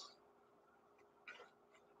of this.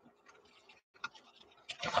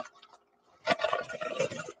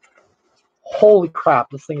 Holy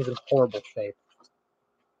crap, this thing is in horrible shape.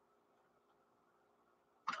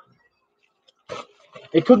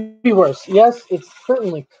 It could be worse. Yes, it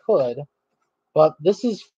certainly could, but this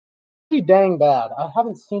is pretty dang bad. I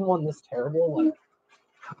haven't seen one this terrible, like,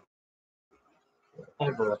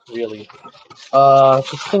 ever, really.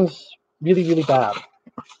 This thing's really, really bad.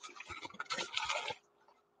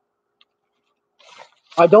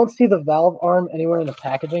 I don't see the valve arm anywhere in the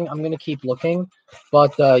packaging. I'm going to keep looking.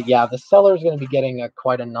 But, yeah, the seller is going to be getting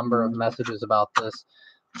quite a number of messages about this.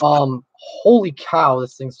 Holy cow,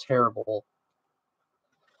 this thing's terrible.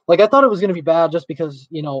 Like, I thought it was going to be bad just because,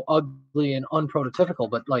 you know, ugly and unprototypical.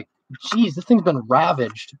 But, like, geez, this thing's been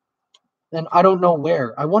ravaged. And I don't know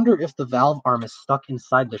where. I wonder if the valve arm is stuck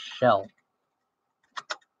inside the shell.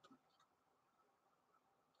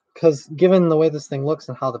 Because given the way this thing looks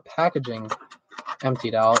and how the packaging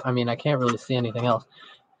emptied out, I mean, I can't really see anything else.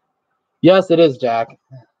 Yes, it is, Jack.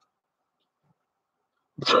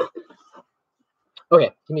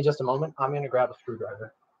 Okay, give me just a moment. I'm going to grab a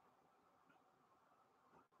screwdriver.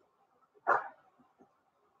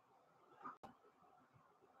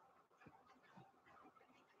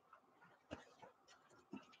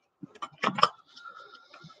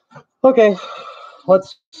 Okay,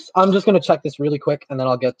 I'm just going to check this really quick, and then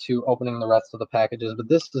I'll get to opening the rest of the packages. But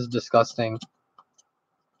this is disgusting.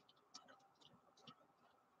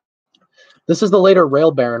 This is the later Rail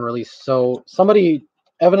Baron release. So somebody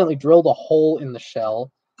evidently drilled a hole in the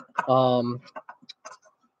shell.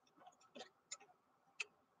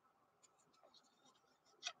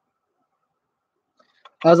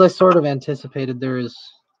 As I sort of anticipated, there is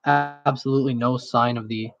absolutely no sign of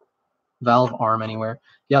the valve arm anywhere.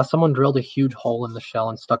 Yeah, someone drilled a huge hole in the shell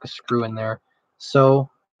and stuck a screw in there. So,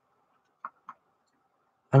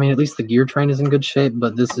 I mean, at least the gear train is in good shape,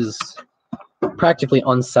 but this is practically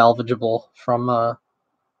unsalvageable from a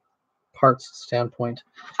parts standpoint.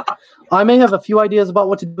 I may have a few ideas about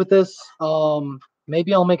what to do with this.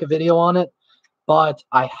 Maybe I'll make a video on it, but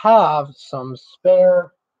I have some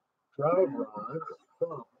spare drive rods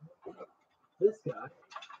from this guy.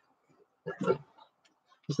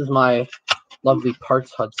 This is my lovely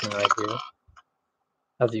parts Hudson right here,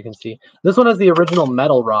 as you can see. This one has the original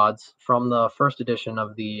metal rods from the first edition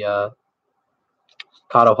of the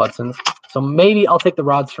Kato Hudsons. So maybe I'll take the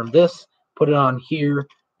rods from this, put it on here,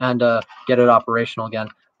 and get it operational again.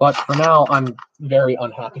 But for now, I'm very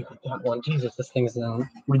unhappy with that one. Jesus, this thing's in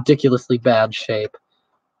ridiculously bad shape.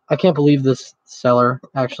 I can't believe this seller,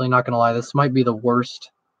 actually, not going to lie, this might be the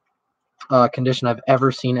worst condition I've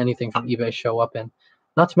ever seen anything from eBay show up in.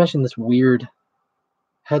 Not to mention this weird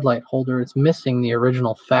headlight holder. It's missing the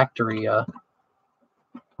original factory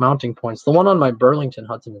mounting points. The one on my Burlington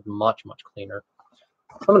Hudson is much, much cleaner.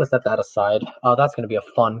 So I'm going to set that aside. That's going to be a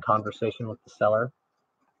fun conversation with the seller.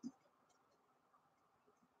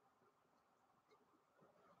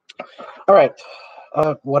 All right.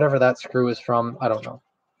 Whatever that screw is from, I don't know.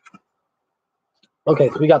 Okay,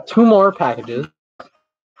 so we got 2 more packages.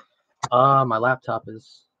 My laptop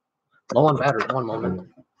is low on battery. One moment.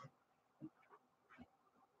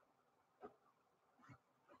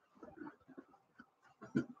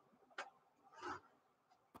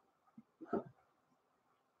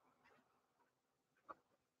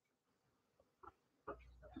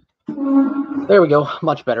 There we go.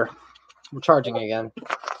 Much better. I'm charging again.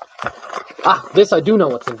 Ah, this I do know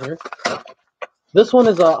what's in here. This one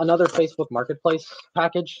is another Facebook Marketplace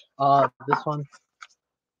package. This one.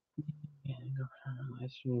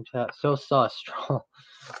 Chat. So sus.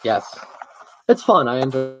 Yes. It's fun. I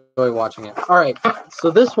enjoy watching it. All right.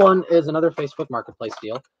 So this one is another Facebook Marketplace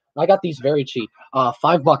deal. I got these very cheap.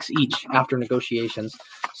 $5 each after negotiations.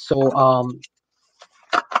 So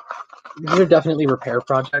these are definitely repair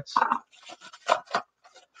projects.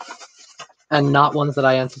 And not ones that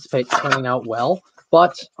I anticipate turning out well.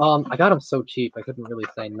 But I got them so cheap, I couldn't really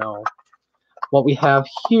say no. What we have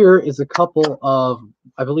here is a couple of,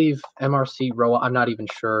 I believe, MRC ROA, I'm not even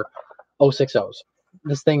sure, 060s.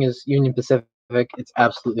 This thing is Union Pacific. It's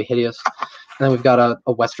absolutely hideous. And then we've got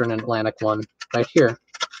a Western Atlantic one right here.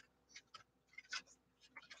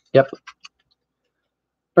 Yep.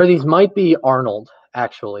 Or these might be Arnold,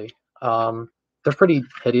 actually. They're pretty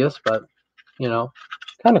hideous, but, you know,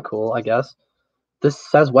 kind of cool, I guess. This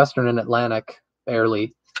says Western and Atlantic,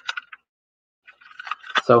 barely.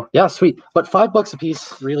 So, yeah, sweet. But $5 a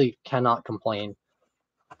piece, really cannot complain.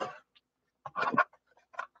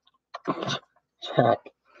 Jack.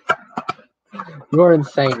 You are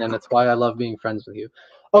insane, and it's why I love being friends with you.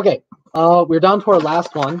 Okay, we're down to our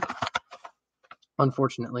last one,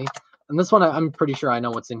 unfortunately. And this one, I'm pretty sure I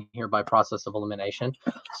know what's in here by process of elimination.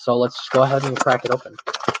 So let's just go ahead and crack it open.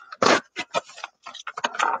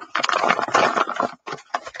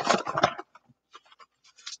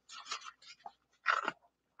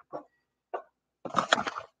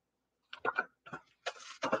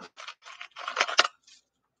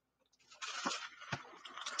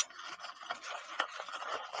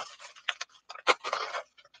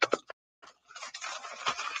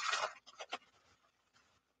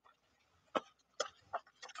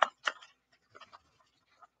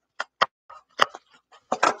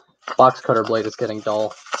 Box cutter blade is getting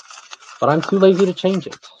dull, but I'm too lazy to change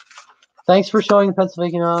it. Thanks for showing the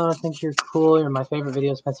Pennsylvania Mountain. I think you're cool. You're my favorite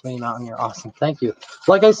videos, Pennsylvania Mountain. You're awesome. Thank you.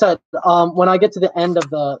 Like I said, when I get to the end of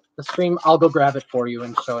the stream, I'll go grab it for you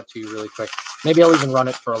and show it to you really quick. Maybe I'll even run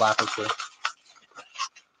it for a lap or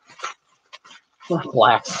two.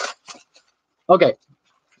 Blacks. Okay.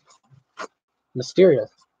 Mysterious.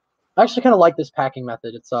 I actually kind of like this packing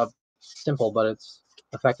method. It's simple, but it's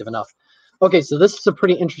effective enough. Okay, so this is a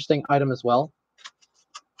pretty interesting item as well.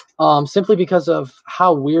 Simply because of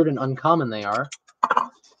how weird and uncommon they are.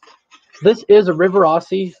 This is a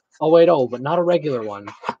Rivarossi 080, but not a regular one,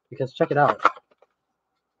 because check it out.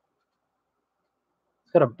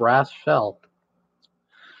 It's got a brass shell.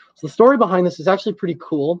 So the story behind this is actually pretty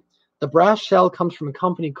cool. The brass shell comes from a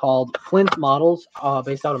company called Flint Models,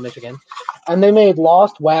 based out of Michigan, and they made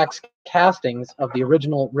lost wax castings of the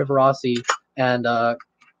original Rivarossi and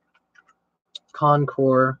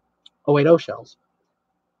Concord 080 shells.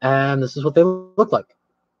 And this is what they look like.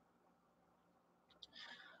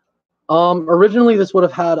 Originally, this would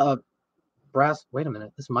have had a brass. Wait a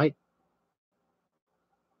minute. This might.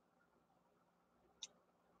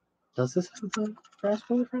 Does this have a brass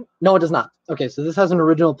boiler front? No, it does not. Okay, so this has an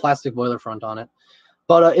original plastic boiler front on it.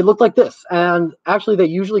 But it looked like this. And actually, they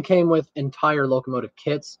usually came with entire locomotive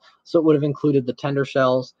kits. So it would have included the tender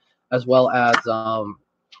shells as well as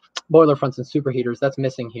boiler fronts and superheaters. That's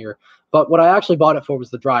missing here. But what I actually bought it for was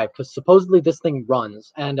the drive, because supposedly this thing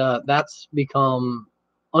runs. And that's become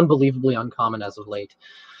unbelievably uncommon as of late.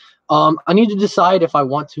 I need to decide if I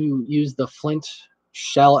want to use the Flint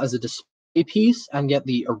shell as a display piece and get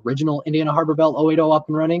the original Indiana Harbor Belle 080 up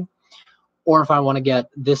and running, or if I want to get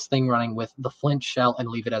this thing running with the Flint shell and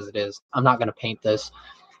leave it as it is. I'm not going to paint this.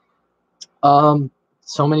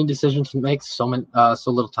 So many decisions to make, so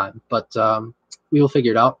little time, but we will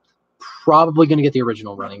figure it out. Probably going to get the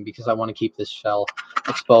original running because I want to keep this shell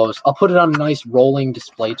exposed. I'll put it on a nice rolling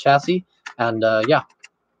display chassis, and yeah.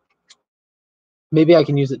 Maybe I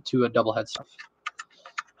can use it to a double head stuff.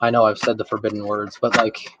 I know I've said the forbidden words, but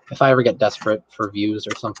like if I ever get desperate for views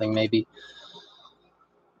or something, maybe.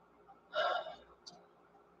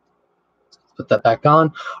 Put that back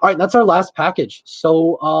on. All right, that's our last package.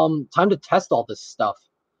 So time to test all this stuff.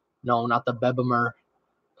 No, not the Bebemer.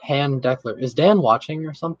 Han Deckler. Is Dan watching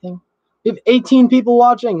or something? We have 18 people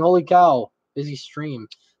watching. Holy cow. Busy stream.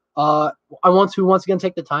 I want to once again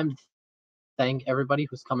take the time to thank everybody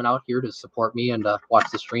who's coming out here to support me and watch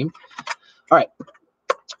the stream. All right,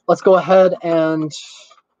 let's go ahead and,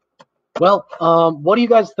 well, what do you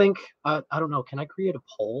guys think? I don't know. Can I create a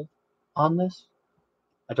poll on this?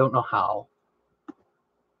 I don't know how.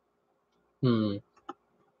 No,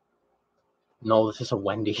 this is a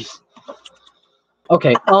Wendy's.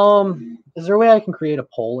 Okay, is there a way I can create a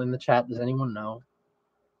poll in the chat? Does anyone know?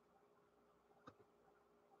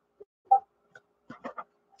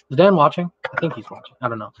 Is Dan watching? I think he's watching. I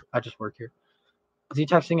don't know. I just work here. Is he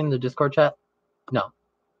texting in the Discord chat? No.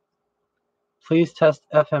 Please test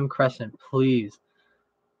FM Crescent, please.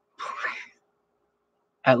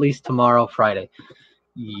 At least tomorrow, Friday.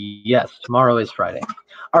 Yes, tomorrow is Friday.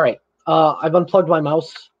 All right. I've unplugged my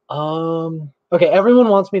mouse. Okay, everyone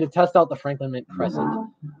wants me to test out the Franklin Mint Crescent.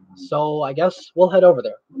 So I guess we'll head over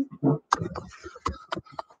there.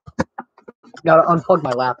 Gotta unplug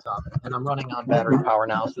my laptop, and I'm running on battery power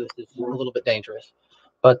now, so this is a little bit dangerous.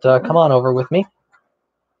 But come on over with me.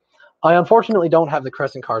 I unfortunately don't have the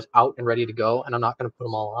Crescent cars out and ready to go, and I'm not going to put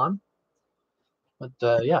them all on.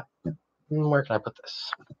 But yeah, where can I put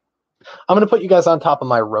this? I'm going to put you guys on top of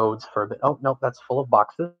my roads for a bit. Oh, no, that's full of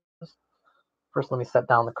boxes. First, let me set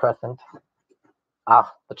down the Crescent.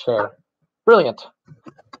 Ah, the chair. Brilliant.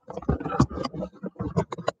 No.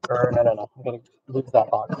 I'm going to lose that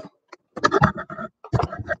box.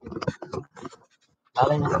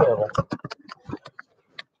 Nothing terrible.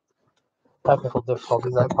 Technical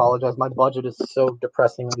difficulties. I apologize. My budget is so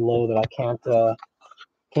depressingly low that I can't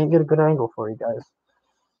get a good angle for you guys.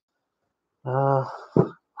 I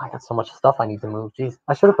got so much stuff I need to move. Jeez,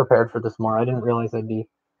 I should have prepared for this more. I didn't realize I'd be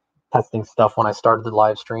testing stuff when I started the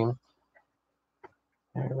live stream.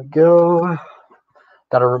 There we go.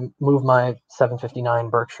 Got to remove my 759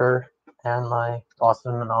 Berkshire and my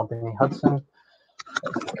Austin and Albany Hudson.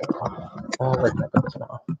 Where can I put this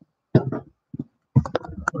now?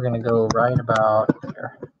 We're going to go right about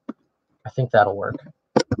here. I think that'll work.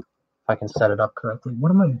 If I can set it up correctly. What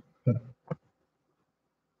am I doing?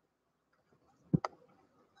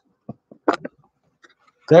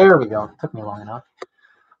 There we go. Took me long enough.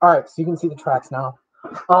 All right, so you can see the tracks now.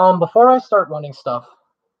 Before I start running stuff,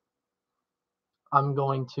 I'm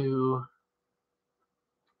going to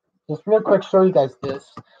just real quick show you guys this,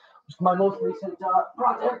 which is my most recent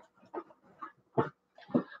project.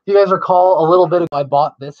 If you guys recall, a little bit ago, I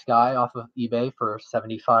bought this guy off of eBay for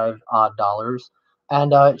 $75 odd,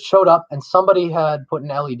 and it showed up, and somebody had put an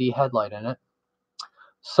LED headlight in it.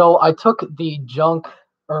 So I took the junk,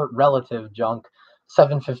 or relative junk,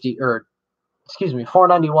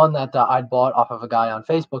 491 that I'd bought off of a guy on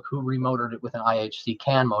Facebook who remotored it with an IHC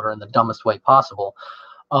CAN motor in the dumbest way possible.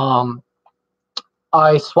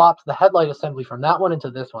 I swapped the headlight assembly from that one into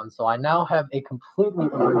this one, so I now have a completely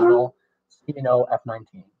original C&O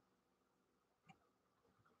F19.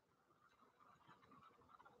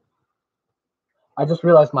 I just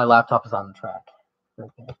realized my laptop is on the track.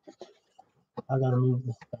 Okay. I gotta move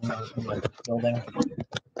this thing out of the building.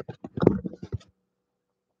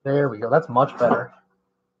 There we go. That's much better.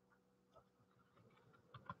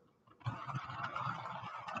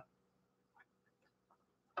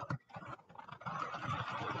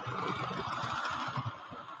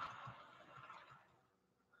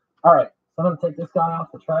 All right, so I'm going to take this guy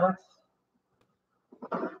off the tracks.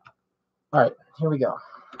 All right, here we go.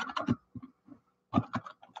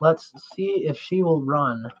 Let's see if she will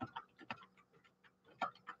run.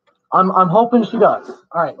 I'm hoping she does.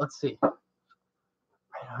 All right, let's see.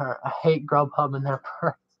 I hate Grubhub and their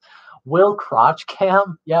price. Will crotch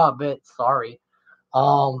cam? Yeah, a bit. Sorry.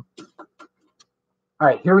 All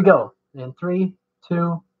right, here we go. In 3,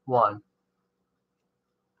 2, 1.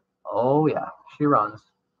 Oh yeah, she runs.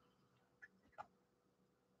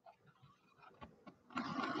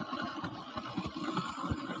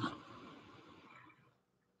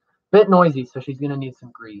 Bit noisy, so she's gonna need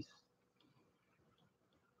some grease.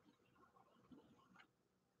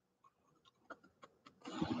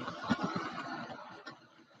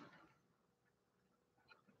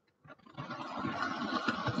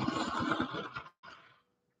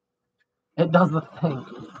 It does the thing.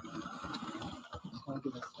 Just want to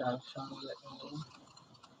give a static shot of it.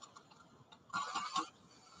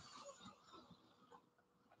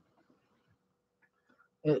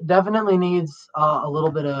 It definitely needs a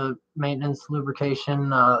little bit of maintenance, lubrication,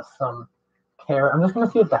 some care. I'm just going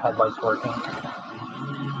to see if the headlight's working.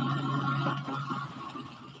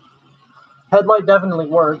 Headlight definitely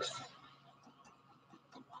works.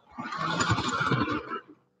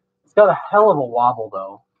 It's got a hell of a wobble,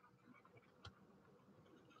 though.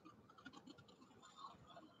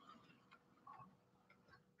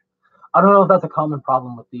 I don't know if that's a common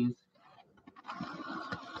problem with these.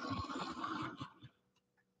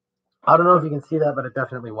 I don't know if you can see that, but it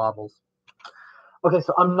definitely wobbles. Okay,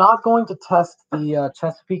 so I'm not going to test the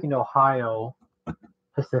Chesapeake and Ohio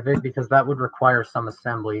Pacific because that would require some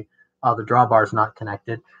assembly. The drawbar is not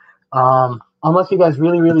connected. Unless you guys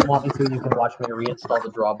really, really want me to, you can watch me reinstall the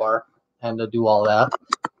drawbar and do all that.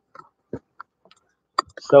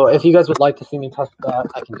 So if you guys would like to see me test that,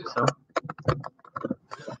 I can do so.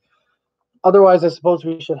 Otherwise, I suppose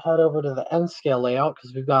we should head over to the N scale layout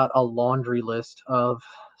because we've got a laundry list of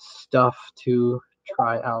stuff to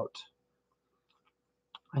try out.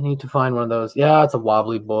 I need to find one of those. Yeah, it's a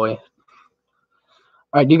wobbly boy. All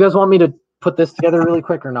right, do you guys want me to put this together really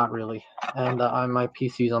quick or not really? And my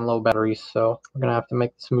PC's on low batteries, so we're gonna have to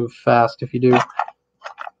make this move fast if you do.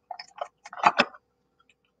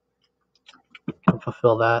 Can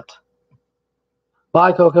fulfill that.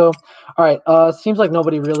 Bye, Coco. All right, seems like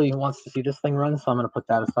nobody really wants to see this thing run, so I'm going to put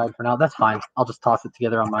that aside for now. That's fine. I'll just toss it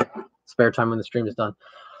together on my spare time when the stream is done.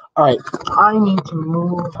 All right, I need to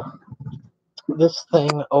move this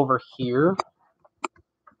thing over here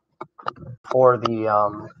for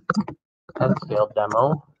the N-scale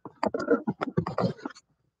demo.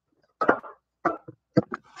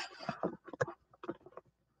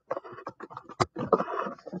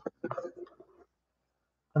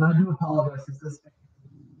 And I do apologize. Is this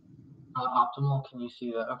optimal? Can you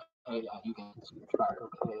see that? Okay, yeah, you can see the track.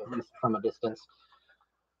 Okay, at least from a distance.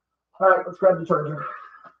 All right, let's grab the charger.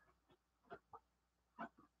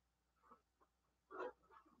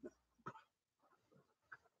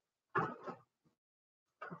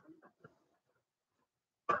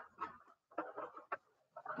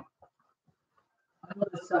 I know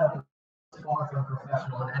this setup is far from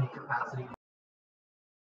professional in any capacity.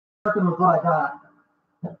 Working with what I got.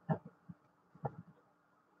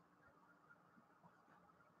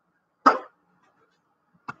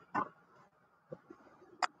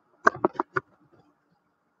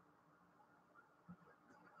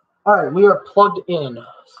 All right, we are plugged in.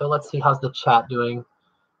 So let's see how's the chat doing.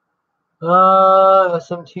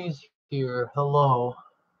 SMT's here. Hello.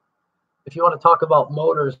 If you want to talk about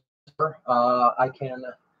motors, I can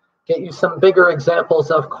get you some bigger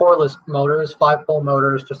examples of coreless motors, 5-pole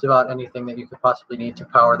motors, just about anything that you could possibly need to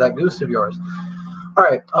power that goose of yours. All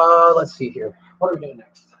right, let's see here. What are we doing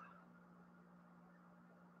next?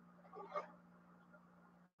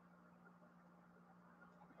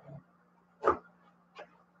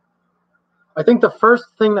 I think the first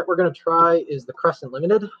thing that we're going to try is the Crescent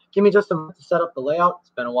Limited. Give me just a minute to set up the layout.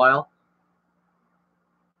 It's been a while.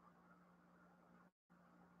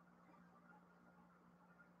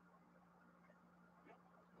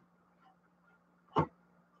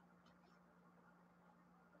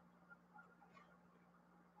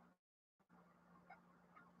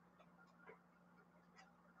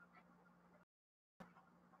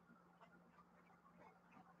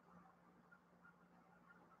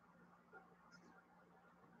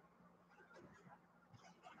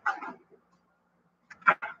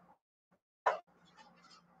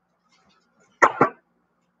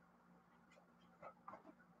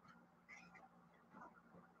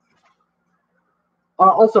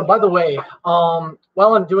 Also, by the way,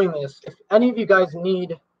 while I'm doing this, if any of you guys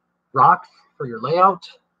need rocks for your layout,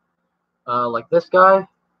 like this guy,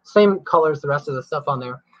 same color as the rest of the stuff on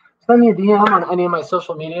there, send me a DM on any of my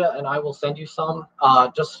social media and I will send you some,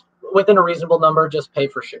 just within a reasonable number, just pay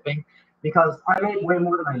for shipping, because I make way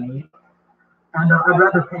more than I need, and I'd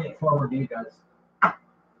rather pay it forward to you guys.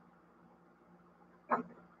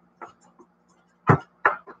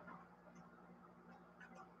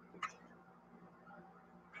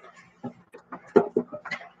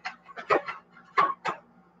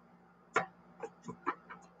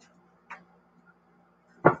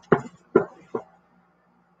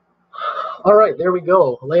 All right, there we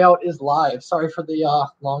go. Layout is live. Sorry for the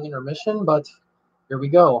long intermission, but here we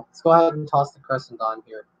go. Let's go ahead and toss the Crescent on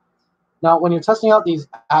here. Now, when you're testing out these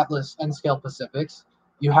Atlas N-scale Pacifics,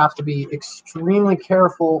 you have to be extremely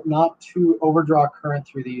careful not to overdraw current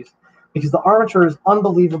through these, because the armature is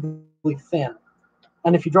unbelievably thin.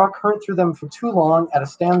 And if you draw current through them for too long at a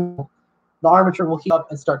standstill, the armature will heat up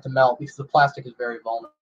and start to melt because the plastic is very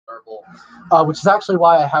vulnerable, which is actually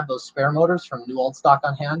why I have those spare motors from new old stock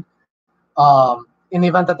on hand. In the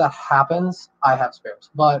event that that happens, I have spares.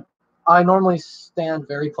 But I normally stand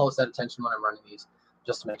very close at attention when I'm running these,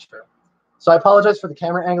 just to make sure. So I apologize for the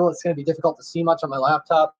camera angle. It's going to be difficult to see much on my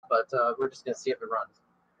laptop, but we're just going to see if it runs.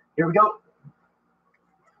 Here we go.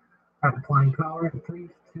 All right, applying power. 3,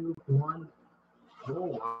 2, 1.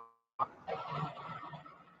 Oh,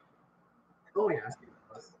 oh yeah.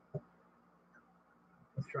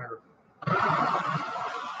 Let's try it.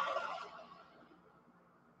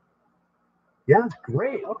 Yeah,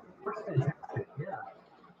 great. Okay, works fantastic. Yeah,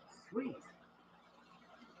 sweet.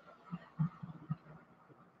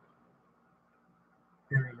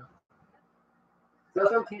 There we go.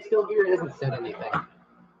 SMT still here? It hasn't said anything.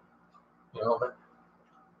 You know,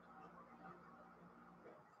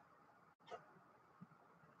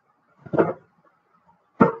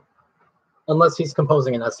 but Unless he's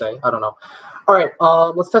composing an essay. I don't know. All right,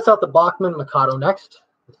 let's test out the Bachmann Mikado next.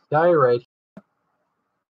 This guy right here.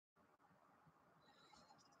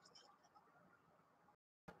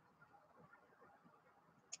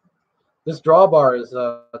 This drawbar is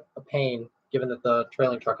a pain, given that the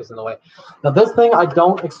trailing truck is in the way. Now, this thing I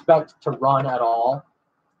don't expect to run at all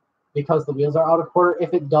because the wheels are out of quarter.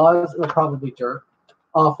 If it does, it'll probably jerk.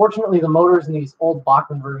 Fortunately, the motors in these old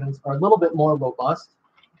Bachmann versions are a little bit more robust,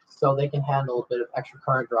 so they can handle a bit of extra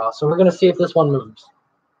current draw. So we're going to see if this one moves.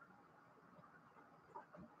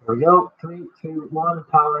 Here we go. 3, 2, 1,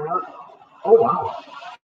 powering up. Oh, wow.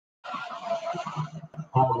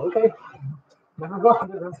 Okay. Never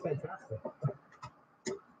mind. That's fantastic.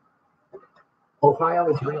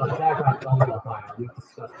 Ohio is real. Exactly. Like only Ohio. We've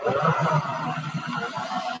discussed that.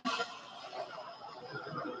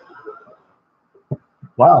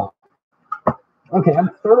 Wow. Okay, I'm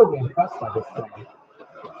thoroughly impressed by this thing.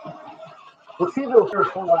 Let's see if it'll turn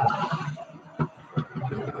full lap.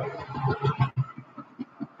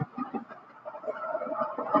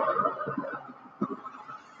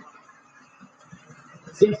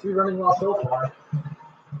 Seems to be running well so far.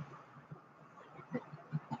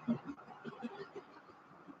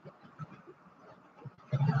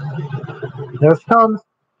 There it comes.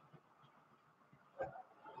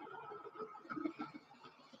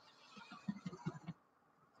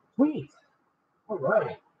 Sweet. All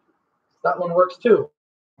right. That one works too.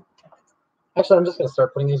 Actually, I'm just going to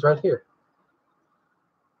start putting these right here.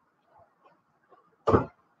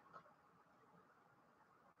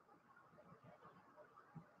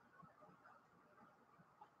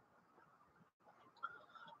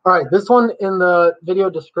 All right, this one in the video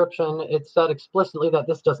description, it said explicitly that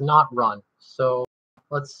this does not run. So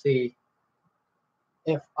let's see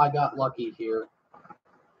if I got lucky here.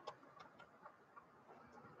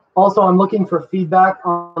 Also, I'm looking for feedback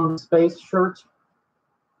on the space shirt. If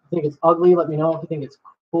you think it's ugly, let me know. If you think it's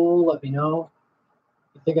cool, let me know.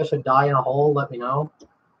 If you think I should die in a hole, let me know.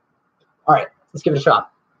 All right, let's give it a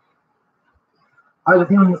shot. I have a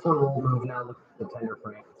feeling this one will move now. Look at the tender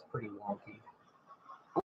frame. It's pretty wonky.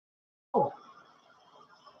 Oh.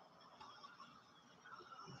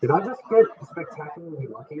 Did I just get spectacularly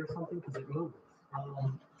lucky or something? Because it moves.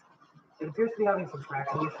 It appears to be having some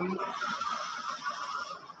traction issues.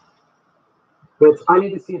 But I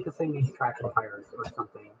need to see if this thing needs traction tires or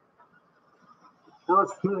something. No,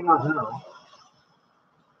 it's moving out now.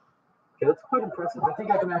 Okay, that's quite impressive. I think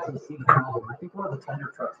I can actually see the problem. I think one of the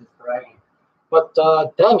tender trucks is dragging. But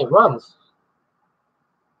dang, it runs.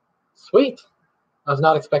 Sweet. I was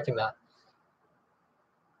not expecting that.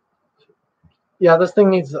 Yeah, this thing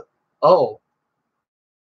needs... Oh.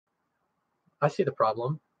 I see the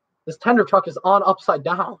problem. This tender truck is on upside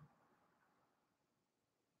down.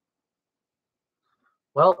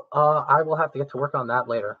 Well, I will have to get to work on that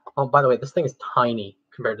later. Oh, by the way, this thing is tiny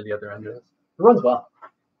compared to the other engines. It runs well.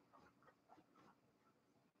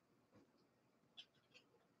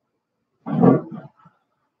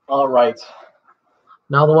 All right.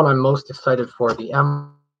 Now the one I'm most excited for, the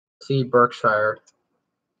MC Berkshire.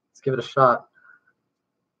 Let's give it a shot.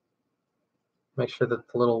 Make sure that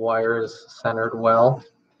the little wire is centered well.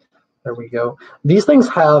 There we go. These things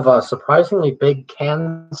have surprisingly big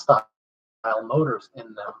can-style motors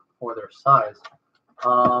in them for their size.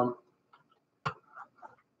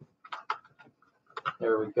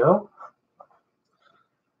 There we go.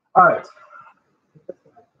 All right.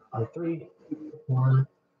 On 3, 2, 1.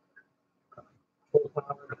 Full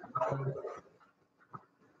power.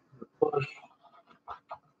 Push.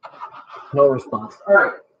 No response. All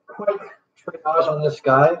right. Quick triage on this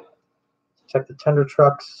guy. Check the tender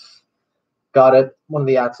trucks. Got it. One of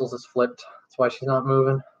the axles is flipped. That's why she's not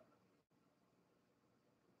moving.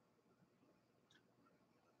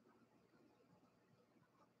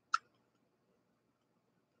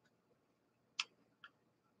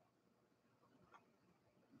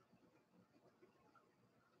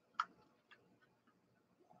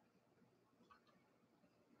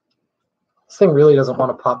 This thing really doesn't want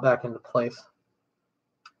to pop back into place.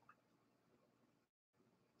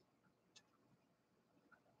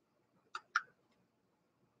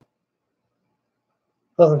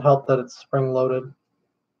 Doesn't help that it's spring-loaded.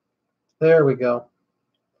 There we go.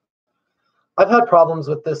 I've had problems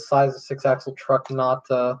with this size of 6-axle truck not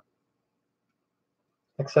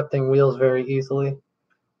accepting wheels very easily.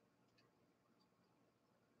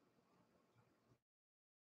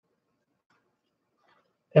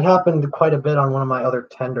 It happened quite a bit on one of my other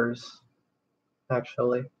tenders,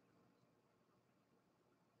 actually.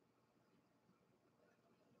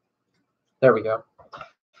 There we go.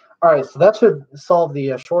 All right, so that should solve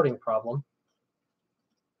the shorting problem.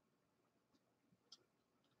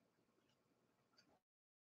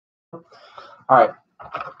 All right.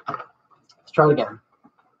 Let's try it again.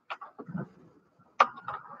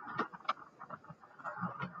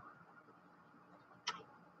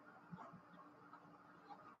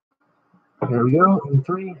 Here we go. In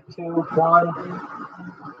 3, 2, 1.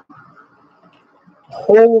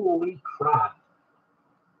 Holy crap.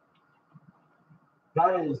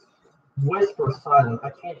 That is whisper silent. I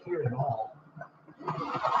can't hear it at all.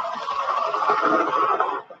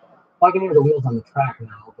 I can hear the wheels on the track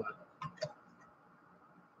now, but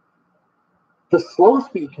the slow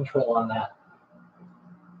speed control on that.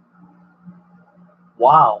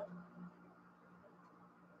 Wow.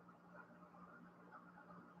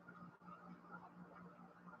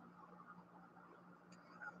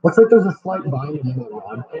 Looks like there's a slight binding in the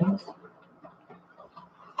rod pins.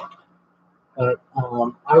 But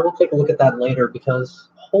I will take a look at that later because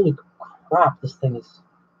holy crap, this thing is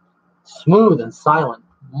smooth and silent,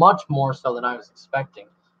 much more so than I was expecting.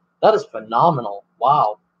 That is phenomenal.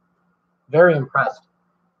 Wow. Very impressed.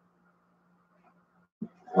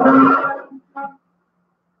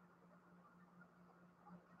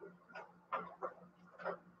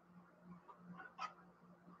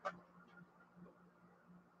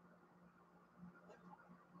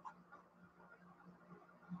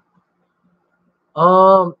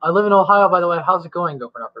 I live in Ohio, by the way. How's it going,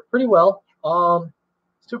 Gopher Upper? Pretty well.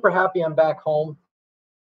 Super happy I'm back home.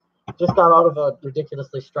 Just got out of a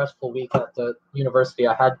ridiculously stressful week at the university.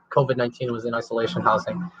 I had COVID-19 and was in isolation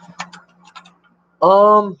housing.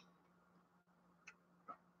 All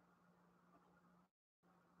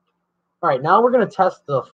right, now we're going to test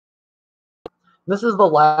the... This is the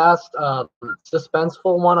last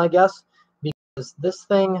suspenseful one, I guess, because this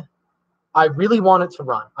thing, I really want it to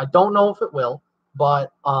run. I don't know if it will,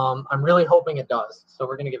 but I'm really hoping it does. So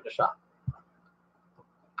we're going to give it a shot.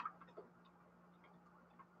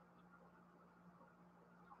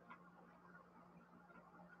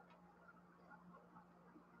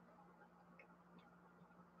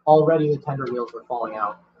 Already the tender wheels were falling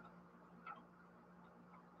out.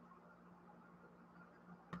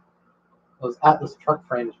 Those Atlas truck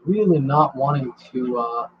frames really not wanting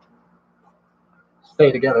to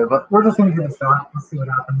stay together, but we're just going to give it a shot. Let's see what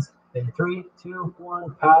happens. In 3, 2,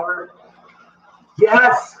 1, power.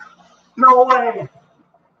 Yes! No way!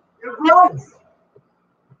 It runs!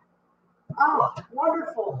 Oh,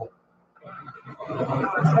 wonderful!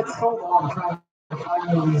 It's had so long trying to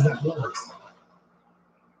find one of these that works.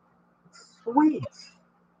 Sweet!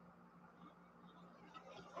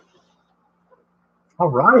 All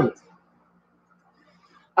right.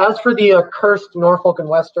 As for the cursed Norfolk and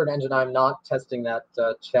Western engine, I'm not testing that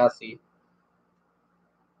chassis.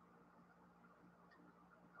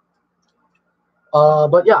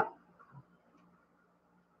 But yeah.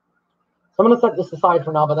 So I'm going to set this aside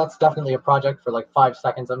for now, but that's definitely a project for like 5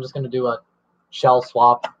 seconds. I'm just going to do a shell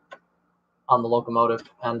swap on the locomotive,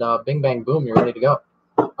 and bing, bang, boom, you're ready to go.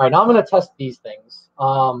 All right, now I'm going to test these things.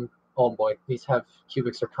 Oh boy, these have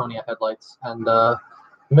cubic zirconia headlights, and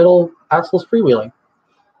middle axle's freewheeling.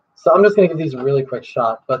 So I'm just going to give these a really quick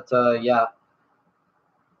shot, but yeah.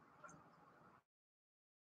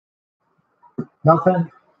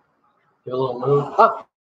 Nothing. Give a little move. Up.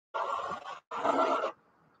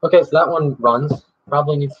 Okay, so that one runs.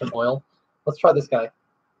 Probably needs some oil. Let's try this guy.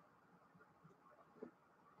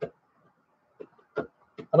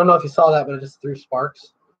 I don't know if you saw that, but it just threw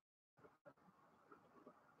sparks.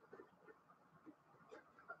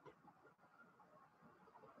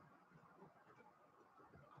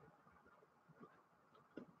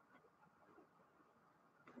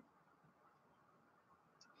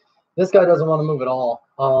 This guy doesn't want to move at all.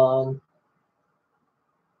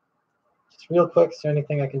 Just real quick, is there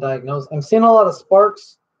anything I can diagnose? I'm seeing a lot of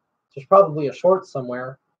sparks. There's probably a short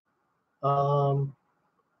somewhere.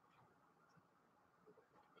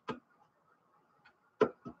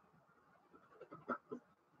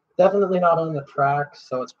 Definitely not on the track,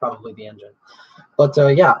 so it's probably the engine. But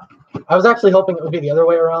yeah, I was actually hoping it would be the other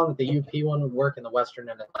way around. The UP one would work and the Western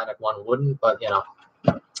and Atlantic one wouldn't, but you know,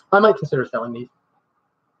 I might consider selling these.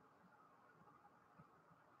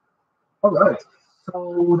 All right,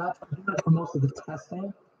 so that's for most of the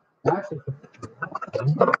testing. Actually,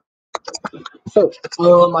 so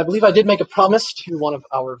I believe I did make a promise to one of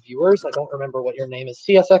our viewers. I don't remember what your name is.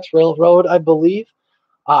 CSX Railroad, I believe.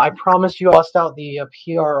 I promised you bust out the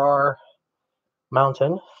PRR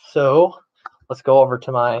mountain. So let's go over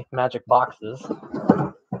to my magic boxes.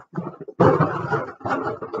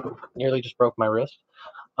 Nearly just broke my wrist.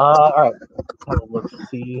 All right, let's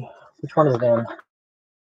see. Which one is it in?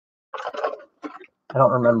 I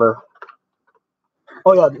don't remember.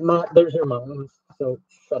 Oh yeah, there's your mom. So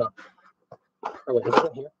shut up. Oh wait, is it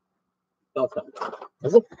in here? No, it's not.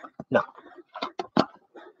 Is it? No.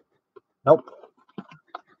 Nope.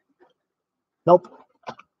 Nope.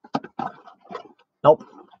 Nope.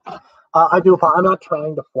 I do. I'm not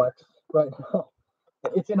trying to flex right now.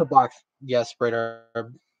 It's in a box. Yes, Radar.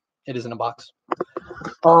 It is in a box.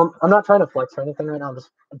 I'm not trying to flex or anything right now. I'm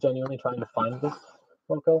just genuinely trying to find this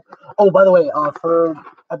loco. Oh, by the way, for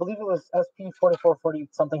I believe it was SP4440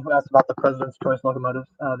 something who asked about the President's Choice locomotives.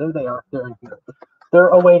 There they are. They're in here. They're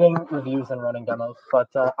awaiting reviews and running demos, but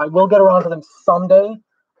I will get around to them someday.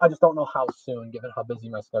 I just don't know how soon, given how busy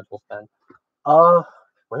my schedule's been.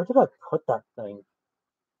 Where did I put that thing?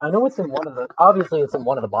 I know it's in one of the. Obviously, it's in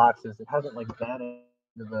one of the boxes. It hasn't like vanished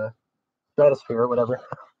into the stratosphere or whatever.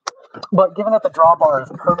 But given that the drawbar is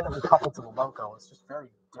permanently coupled to the loco, it's just very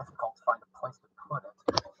difficult to find a place to put it.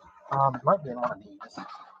 It might be in one of these.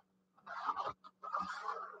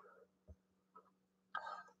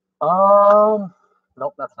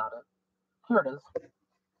 Nope, that's not it. Here it is.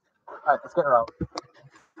 All right, let's get her out.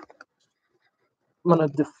 I'm gonna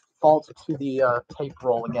default to the tape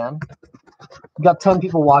roll again. We got 10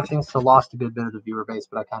 people watching, so lost a good bit of the viewer base,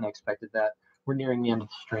 but I kind of expected that. We're nearing the end of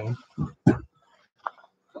the stream.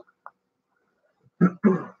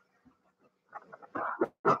 We're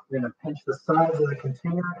gonna pinch the sides of the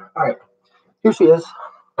container. All right, here she is.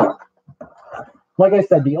 Like I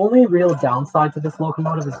said, the only real downside to this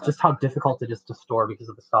locomotive is just how difficult it is to store because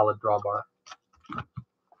of the solid drawbar.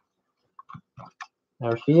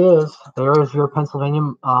 There she is. There is your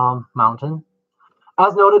Pennsylvania Mountain.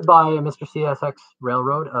 As noted by Mr. CSX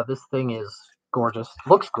Railroad, this thing is gorgeous.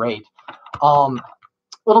 Looks great.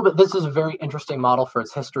 This is a very interesting model for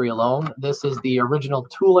its history alone. This is the original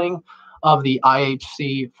tooling of the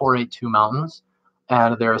IHC 482 Mountains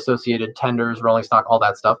and their associated tenders, rolling stock, all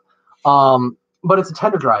that stuff. But it's a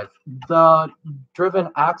tender drive. The driven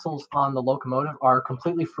axles on the locomotive are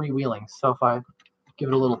completely freewheeling. So if I give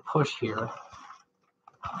it a little push here,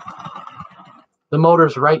 the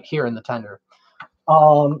motor's right here in the tender.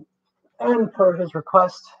 And per his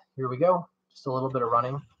request, here we go. Just a little bit of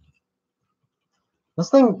running. This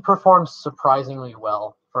thing performs surprisingly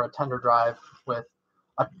well for a tender drive with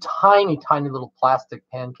a tiny, tiny little plastic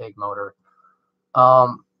pancake motor.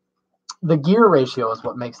 The gear ratio is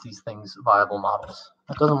what makes these things viable models.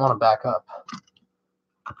 It doesn't want to back up.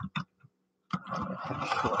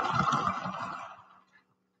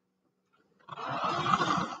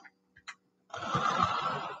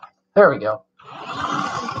 There we go.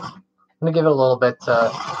 I'm going to give it a little bit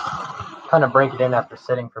to kind of break it in after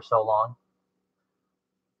sitting for so long.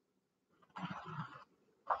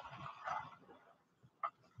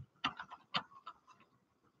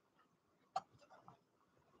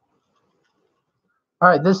 All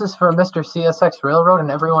right, this is for Mr. CSX Railroad and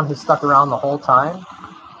everyone who stuck around the whole time.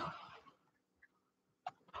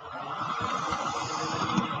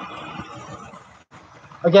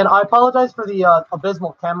 Again, I apologize for the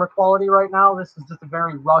abysmal camera quality right now. This is just a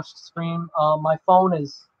very rushed stream. My phone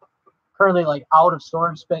is currently like out of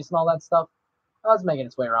storage space and all that stuff. That's making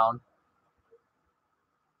its way around.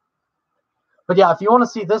 But yeah, if you want to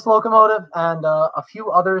see this locomotive and a few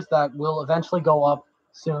others that will eventually go up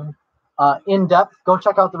soon in depth, go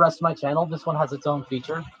check out the rest of my channel. This one has its own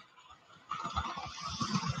feature.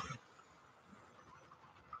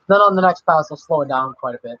 Then on the next pass, I'll slow it down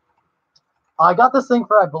quite a bit. I got this thing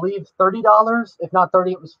for, I believe, $30. If not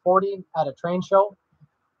 30, it was 40 at a train show.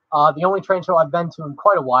 The only train show I've been to in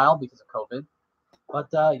quite a while because of COVID.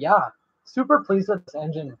 But yeah, super pleased with this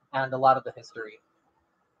engine and a lot of the history.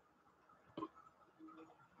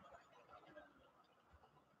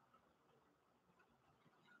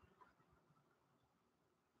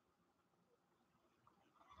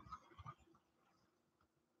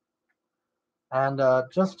 And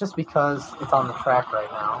just because it's on the track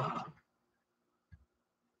right now.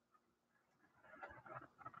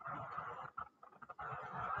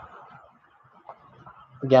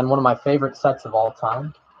 Again, one of my favorite sets of all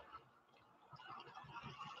time.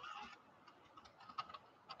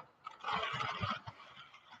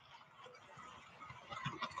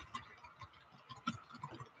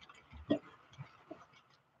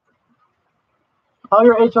 How are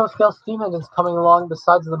your HO scale steam engines coming along the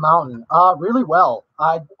sides of the mountain? Really well.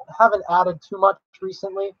 I haven't added too much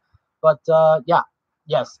recently, but yeah,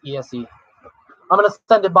 yes, ESE. I'm gonna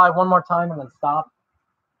send it by one more time and then stop.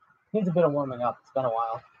 Needs a bit of warming up. It's been a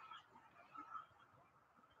while.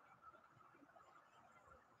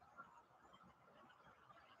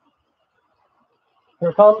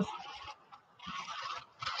 Here it comes.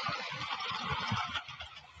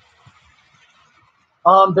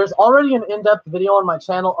 There's already an in-depth video on my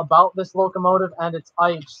channel about this locomotive and its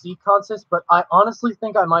IHC consist, but I honestly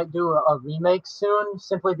think I might do a remake soon,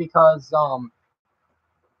 simply because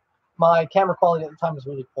my camera quality at the time was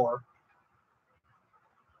really poor.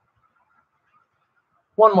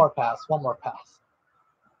 One more pass, one more pass.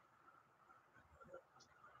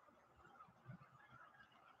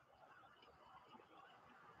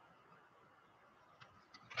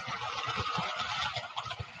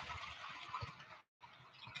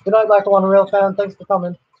 Good night, Black One Real Fan. Thanks for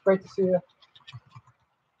coming. It's great to see you.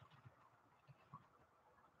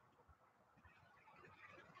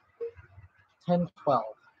 $10.12. All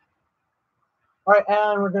right,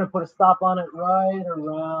 and we're going to put a stop on it right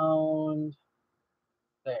around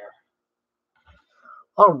there.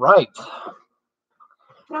 All right.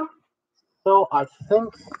 So I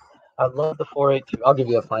think I love the 482. I'll give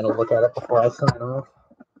you a final look at it before I sign off.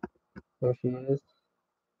 There she is.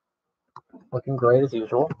 Looking great as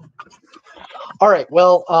usual. All right,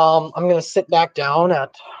 well, I'm gonna sit back down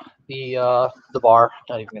at the bar.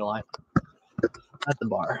 Not even gonna lie, at the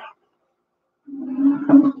bar.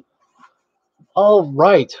 All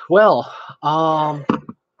right, well,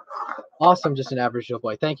 awesome, just an average Joe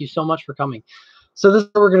boy. Thank you so much for coming. So this is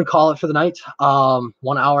what we're gonna call it for the night.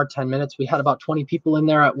 1 hour, 10 minutes. We had about 20 people in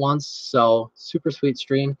there at once, so super sweet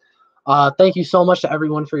stream. Thank you so much to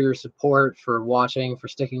everyone for your support, for watching, for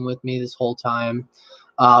sticking with me this whole time.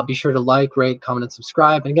 Be sure to like, rate, comment, and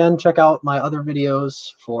subscribe. And again, check out my other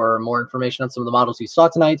videos for more information on some of the models you saw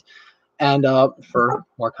tonight, and for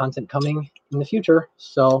more content coming in the future.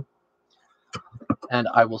 So, and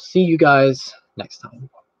I will see you guys next time.